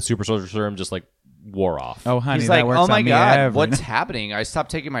 like the super soldier serum, just like wore off. Oh, honey, He's that like, works oh my on me god, every what's night." happening? I stopped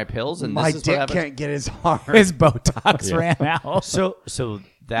taking my pills, and My this is dick what happened. can't get as hard. His Botox ran out. So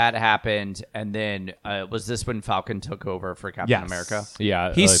that happened, and then was this when Falcon took over for Captain Yes. America?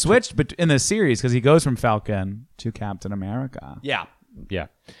 Yeah, He switched in the series because he goes from Falcon to Captain America. Yeah. Yeah,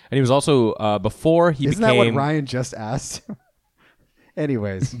 and he was also before he Isn't became. that what Ryan just asked?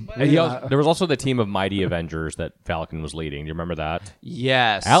 Anyways, There was also the team of Mighty Avengers that Falcon was leading. Do you remember that?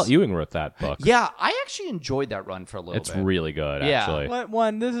 Yes. Al Ewing wrote that book. Yeah, I actually enjoyed that run for a little It's bit. really good, Yeah. actually. What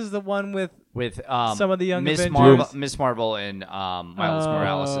one? This is the one with With some of the young Miss Avengers. Miss Marvel and Miles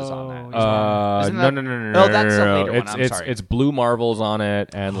Morales is on that. Isn't No, that- no, no, no, no. Oh, that's a no, later one. It's, I'm it's, sorry. it's Blue Marvel's on it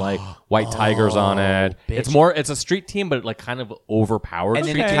and like White Tiger's on it. bitch. It's a street team, but like kind of overpowered. And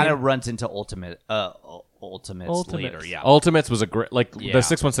then street it Okay. kind of runs into Ultimates later. Yeah. Ultimates was a great Yeah. the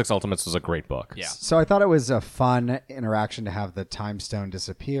 616 Ultimates was a great book. Yeah. so I thought it was a fun interaction to have the time stone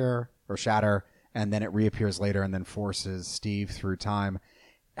disappear or shatter, and then it reappears later and then forces Steve through time.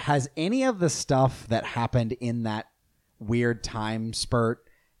 Has any of the stuff that happened in that weird time spurt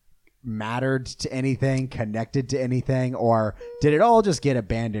mattered to anything, connected to anything, or did it all just get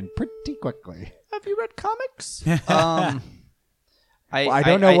abandoned pretty quickly? Have you read comics? I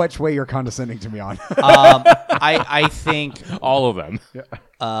don't know which way you're condescending to me on. I think All of them.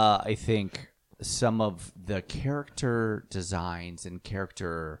 I think some of the character designs and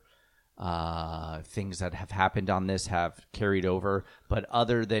character things that have happened on this have carried over, but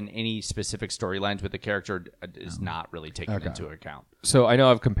other than any specific storylines with the character is not really taken into account. So I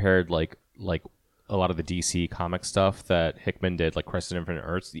know I've compared like a lot of the DC comic stuff that Hickman did, like Crisis on Infinite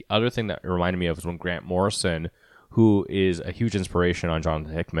Earths. The other thing that it reminded me of was when Grant Morrison, who is a huge inspiration on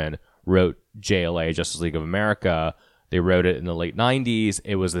Jonathan Hickman, wrote JLA, Justice League of America. They wrote it in the late 90s.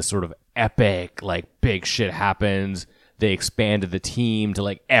 It was this sort of epic, like, big shit happens. They expanded the team to,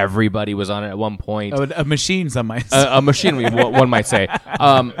 like, everybody was on it at one point. A machine, some might say. A machine, one might say.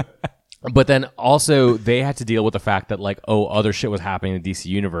 But then also they had to deal with the fact that, like, other shit was happening in the DC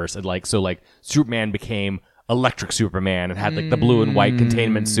universe. And, like, so, like, Superman became Electric Superman and had, like, the blue and white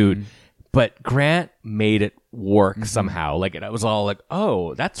containment suit. But Grant made it work somehow. Like, it was all like,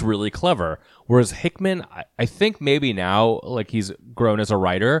 oh, that's really clever. Whereas Hickman, I think maybe now, like, he's grown as a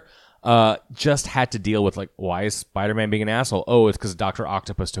writer, just had to deal with, like, why is Spider-Man being an asshole? Oh, it's because Dr.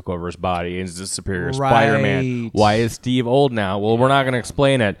 Octopus took over his body and is the superior Spider-Man. Right. Why is Steve old now? Well, we're not going to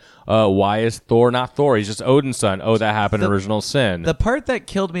explain it. Why is Thor not Thor? He's just Odin's son. Oh, that happened in Original Sin. The part that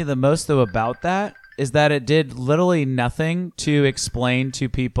killed me the most, though, about that is that it did literally nothing to explain to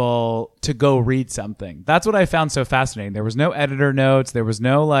people to go read something. That's what I found so fascinating. There was no editor notes. There was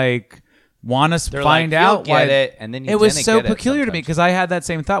no, like, want to They're find like, out "You'll why get it," and then you it was didn't so get it peculiar to me sometimes. because I had that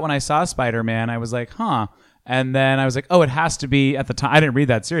same thought when I saw Spider-Man. I was like, huh. And then I was like, oh, it has to be, at the time, I didn't read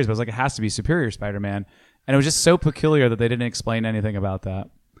that series, but I was like, it has to be Superior Spider-Man. And it was just so peculiar that they didn't explain anything about that.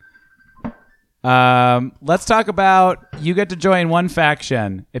 Let's talk about, you get to join one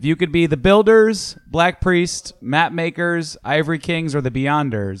faction. If you could be the Builders, Black Priest, Map Makers, Ivory Kings, or the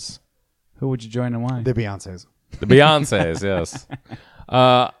Beyonders, who would you join and why? The Beyoncés. The Beyoncés, yes.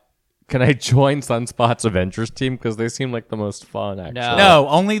 Can I join Sunspot's Avengers team? Because they seem like the most fun, actually. No,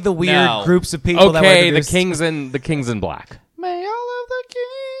 only the weird No. groups of people that were Okay, the introduced. Kings in Black. May all of the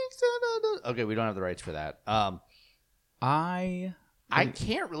kings. Okay, we don't have the rights for that. I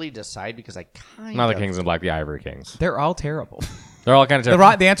can't really decide because I kind Not of the Kings in Black, the Ivory Kings. They're all terrible. They're all kind of the,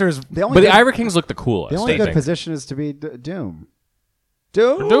 terrible. the answer is The only But the good, Ivory Kings look the coolest. the only I good think. position is to be Doom.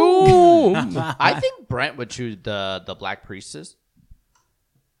 Doom. Doom. I think Brent would choose the Black Priestess.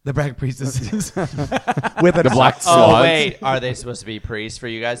 the Black Priestesses. With a Black Oh Swans. wait, are they supposed to be priests for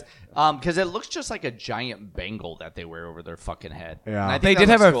you guys? Because it looks just like a giant bangle that they wear over their fucking head. Yeah. And I think They that did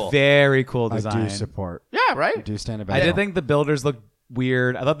have looks a cool. very cool I design. do support. Yeah, right. I do stand I did think the Builders looked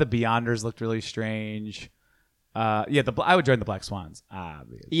weird. I thought the Beyonders looked really strange. I would join the Black Swans.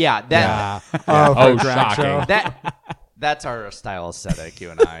 Obviously. Yeah, that Oh, shocking. that's our style aesthetic.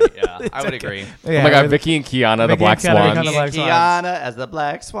 You and I. Yeah, I would agree. Oh my god, Vicky and Kiana, the Black Swans. Kiana, Black Swans. Kiana as the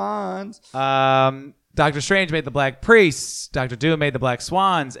Black Swans. Doctor Strange made the Black Priests. Doctor Doom made the Black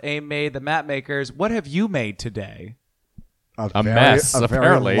Swans. AIM made the Map Makers. What have you made today? a mess, very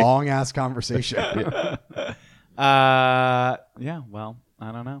apparently. long ass conversation. Well,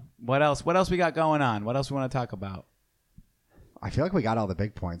 I don't know. What else? What else we got going on? What else we want to talk about? I feel like we got all the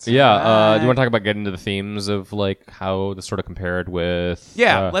big points. Yeah, do you want to talk about getting into the themes of like how this sort of compared with?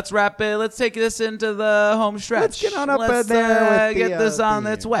 Let's wrap it. Let's take this into the home stretch. Let's get on up Let's, in there with get the, this on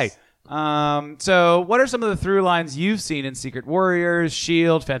themes. its way. So what are some of the through lines you've seen in Secret Warriors,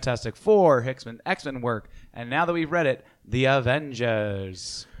 S.H.I.E.L.D., Fantastic Four, X-Men work, and now that we've read it, The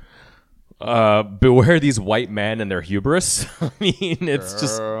Avengers? Beware these white men and their hubris. I mean, it's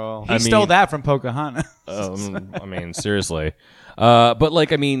just. He stole that from Pocahontas. I mean, seriously. But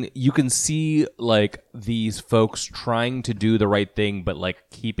like, I mean, you can see like these folks trying to do the right thing, but like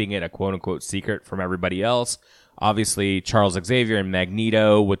keeping it a quote unquote secret from everybody else. obviously Charles Xavier and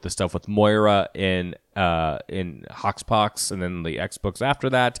Magneto with the stuff with Moira in Hoxpox, and then the X books after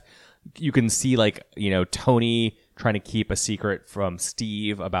that. You can see like, Tony trying to keep a secret from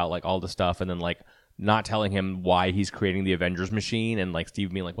Steve about like all the stuff, and then like not telling him why he's creating the Avengers machine, and like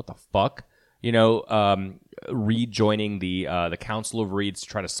Steve being like, what the fuck? Reed joining the Council of Reeds to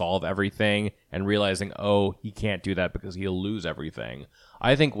try to solve everything, and realizing, oh, he can't do that because he'll lose everything.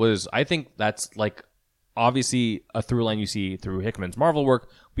 I think that's like obviously a through line you see through Hickman's Marvel work.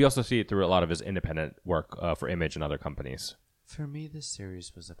 We also see it through a lot of his independent work for Image and other companies. For me, this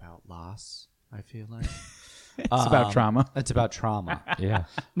series was about loss, I feel like. It's about trauma. It's about trauma. Yeah.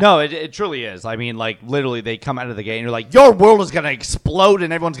 No, it truly is. I mean, like, literally, they come out of the gate and you're like, your world is going to explode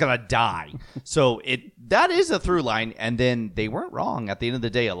and everyone's going to die. So that is a through line. And then they weren't wrong. At the end of the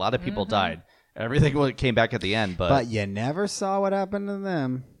day, a lot of people died. Everything came back at the end. But you never saw what happened to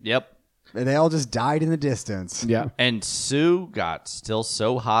them. Yep. They all just died in the distance. Yeah. And Sue got still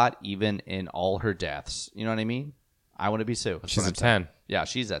so hot even in all her deaths. You know what I mean? I want to be Sue. That's She's what a I'm saying. 10. Yeah,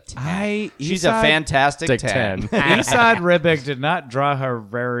 she's a 10. She's Esad- a fantastic Dick 10. 10. Esad Ribic did not draw her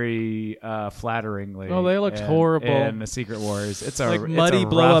very flatteringly. Oh, they looked horrible. in the Secret Wars. It's Like it's muddy a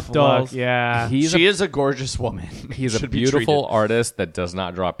blow-up rough dolls. look. Yeah, She is a gorgeous woman. He's a Should be beautiful treated. artist that does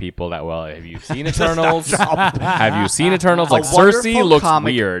not draw people that well. Have you seen Eternals? Have you seen Eternals? Like, A Cersei wonderful looks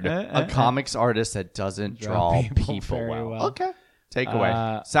comic- weird. A comics artist that doesn't draw people people very well. well. Okay. Take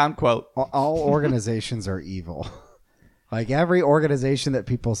away. Sound quote. All organizations are evil. Like every organization that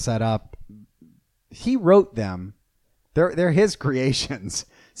people set up, he wrote them. They're his creations.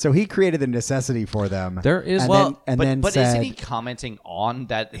 So he created the necessity for them. There is- and well, then but said, isn't he commenting on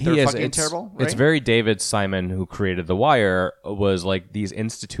that they're He is. fucking It's terrible? It's right? very David Simon, who created The Wire, was like, these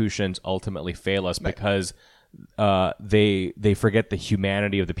institutions ultimately fail us because they forget the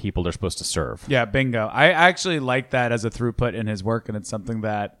humanity of the people they're supposed to serve. yeah, bingo. I actually like that as a throughput in his work, and it's something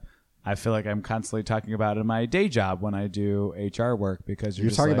that I feel like I'm constantly talking about in my day job when I do HR work, because You're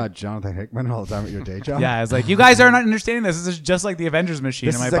just talking like, about Jonathan Hickman all the time at your day job? Yeah, it's like, you guys are not understanding this. This is just like the Avengers machine.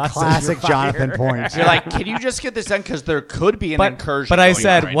 This and my is a boss says, classic "You're Jonathan fired." point. You're like, can you just get this done? Because there could be an incursion. But I going on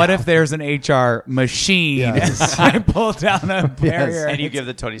said, right what now. if there's an HR machine? Yes. I pull down a barrier. And you give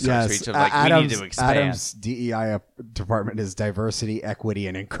the Tony Stark Yes, speech of like, we need to expand. Adam's DEI department is diversity, equity,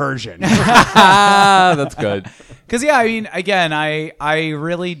 and incursion. That's good. Because yeah, I mean, again, I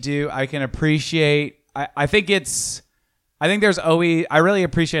really do. I can appreciate. I think there's always. I really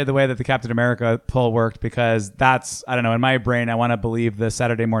appreciate the way that the Captain America pull worked, because that's, I don't know, in my brain, I want to believe the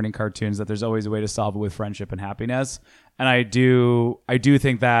Saturday morning cartoons that there's always a way to solve it with friendship and happiness. And I do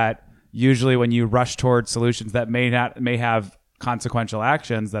think that usually when you rush towards solutions that may have consequential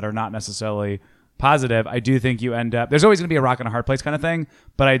actions that are not necessarily positive, I do think you end up, there's always going to be a rock and a hard place kind of thing,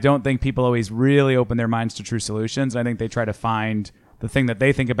 but I don't think people always really open their minds to true solutions. I think they try to find the thing that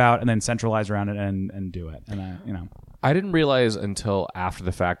they think about and then centralize around it and do it. And I didn't realize until after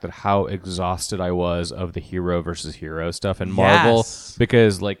the fact that how exhausted I was of the hero versus hero stuff in Marvel, Yes.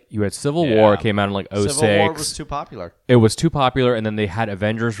 because like you had Civil War came out in like 06. Civil War was too popular. It was too popular, and then they had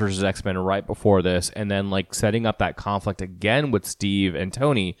Avengers versus X-Men right before this, and then like setting up that conflict again with Steve and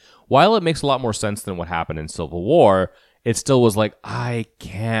Tony. While it makes a lot more sense than what happened in Civil War, it still was like, I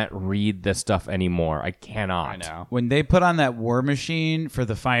can't read this stuff anymore. I cannot. I know. when they put on that War Machine for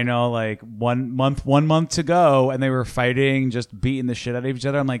the final, like 1 month to go, and they were fighting, just beating the shit out of each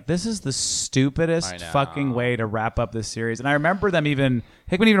other, I'm like, this is the I stupidest know. fucking way to wrap up this series. And I remember Hickman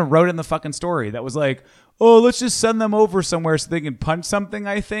even wrote it in the fucking story that was like, oh, let's just send them over somewhere so they can punch something,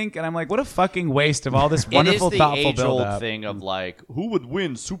 I think. And I'm like, what a fucking waste of all this wonderful, it is the thoughtful age-old build-up. thing of like, who would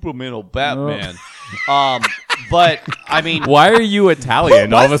win, Superman or Batman? But I mean, Why are you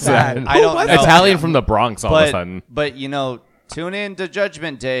Italian all of a sudden? I don't know. Italian from the Bronx all of a sudden. But you know, tune in to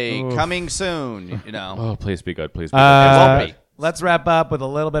Judgment Day coming soon. You know, Oh, please be good. Please be it Uh, won't be. Let's wrap up with a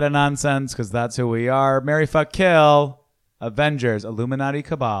little bit of nonsense, because that's who we are. Marry, fuck, kill. Avengers, Illuminati,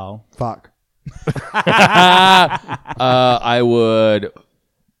 Cabal. Fuck. I would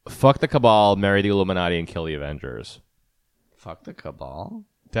fuck the Cabal, marry the Illuminati, and kill the Avengers. Fuck the Cabal.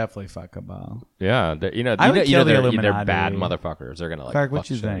 Definitely fuck Cabal. Yeah, I would kill the they're Illuminati. bad motherfuckers. They're gonna like. Clark, what fuck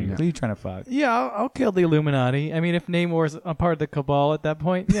you shit. think? Who are you trying to fuck? Yeah, I'll kill the Illuminati. I mean, if Namor's a part of the Cabal at that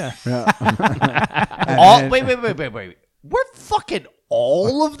point, yeah. Wait. We're fucking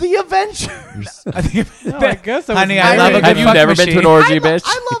all of the Avengers. No, I guess I was Honey, I married. love a good Have you fuck never been to machine. an orgy, bitch?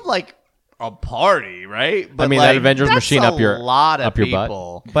 I love like a party, right? But I mean, that Avengers that's machine a up your lot of up your butt.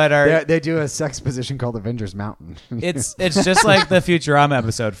 people. But They do a sex position called Avengers Mountain. it's just like the Futurama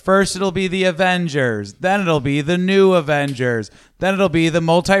episode. First it'll be the Avengers, then it'll be the new Avengers, then it'll be the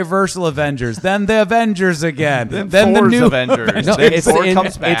multiversal Avengers, then the Avengers again, then the Thor's new Avengers. No, Then it's Thor in,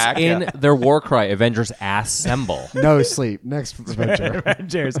 comes back. It's in Yeah. their war cry, Avengers Assemble. No sleep. Next Avenger.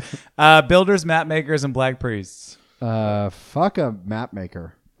 Avengers. Builders, map makers, and black priests. Fuck a map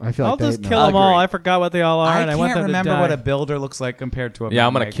maker. I feel I'll like they just know. kill them all. Agree. I forgot what they all are, I and I want can't them remember to die. what a builder looks like compared to a Yeah, map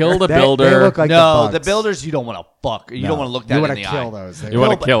I'm gonna maker. kill the They builder. look like No, the the bugs. builders you don't want to fuck. You don't want to look that You in wanna the kill eye. those. You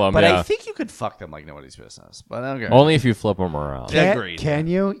want to but- kill them, But yeah. I think you could fuck them like nobody's business. But okay. Only if you flip them around. Yeah. Can, Agreed. can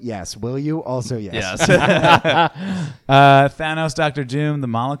you? Yes. Will you? Also, yes. Yes. Thanos, Doctor Doom, the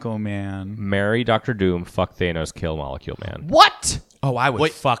Molecule Man. Marry Doctor Doom, fuck Thanos, kill Molecule Man. What? Oh, I would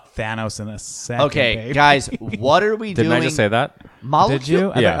Wait. fuck Thanos in a second. Okay, babe. guys, what are we Didn't doing? I just say that? Molecule? Did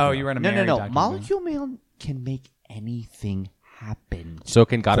you? Yeah. Oh, you were in a No. Dr. Doom. Molecule Man can make anything happen. So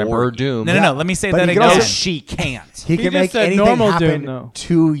can God Emperor Doom. No. Let me say But that he can again. also- She can't. He He can just make said anything normal happen Doom, though.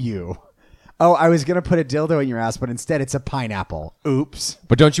 to you. Oh, I was gonna put a dildo in your ass, but instead it's a pineapple. Oops.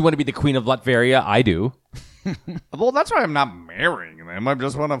 But don't you want to be the Queen of Latveria? I do. Well, that's why I'm not marrying them. I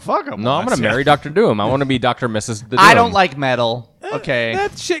just want to fuck them. No, I'm going to marry Doctor Doom. I want to be Dr. Mrs. The Doom. I don't like metal. Okay.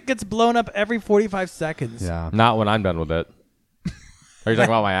 That shit gets blown up every 45 seconds. Yeah. Not when I'm done with it. Are you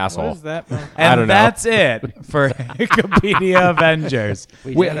talking about my What asshole? is that? Man? And I don't know. that's it for Wikipedia Avengers.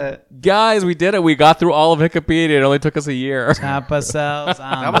 We We- did it. Guys, we did it. We got through all of Wikipedia. It only took us a year. Tap ourselves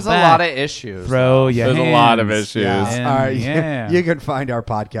on That was the a back. lot of issues. Throw your There's hands. a lot of issues. And All right. yeah. You can find our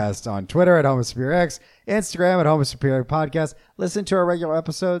podcast on Twitter at Homo Superior X, Instagram at Homo Superior Podcast. Listen to our regular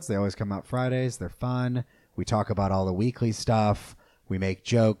episodes. They always come out Fridays. They're fun. We talk about all the weekly stuff. We make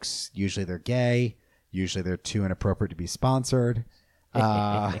jokes. Usually they're gay. Usually they're too inappropriate to be sponsored.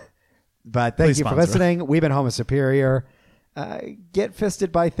 But thank Please you for sponsor. listening. We've been Homo Superior. Get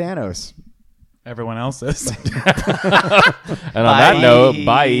fisted by Thanos. Everyone else is. And on that note,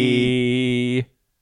 bye.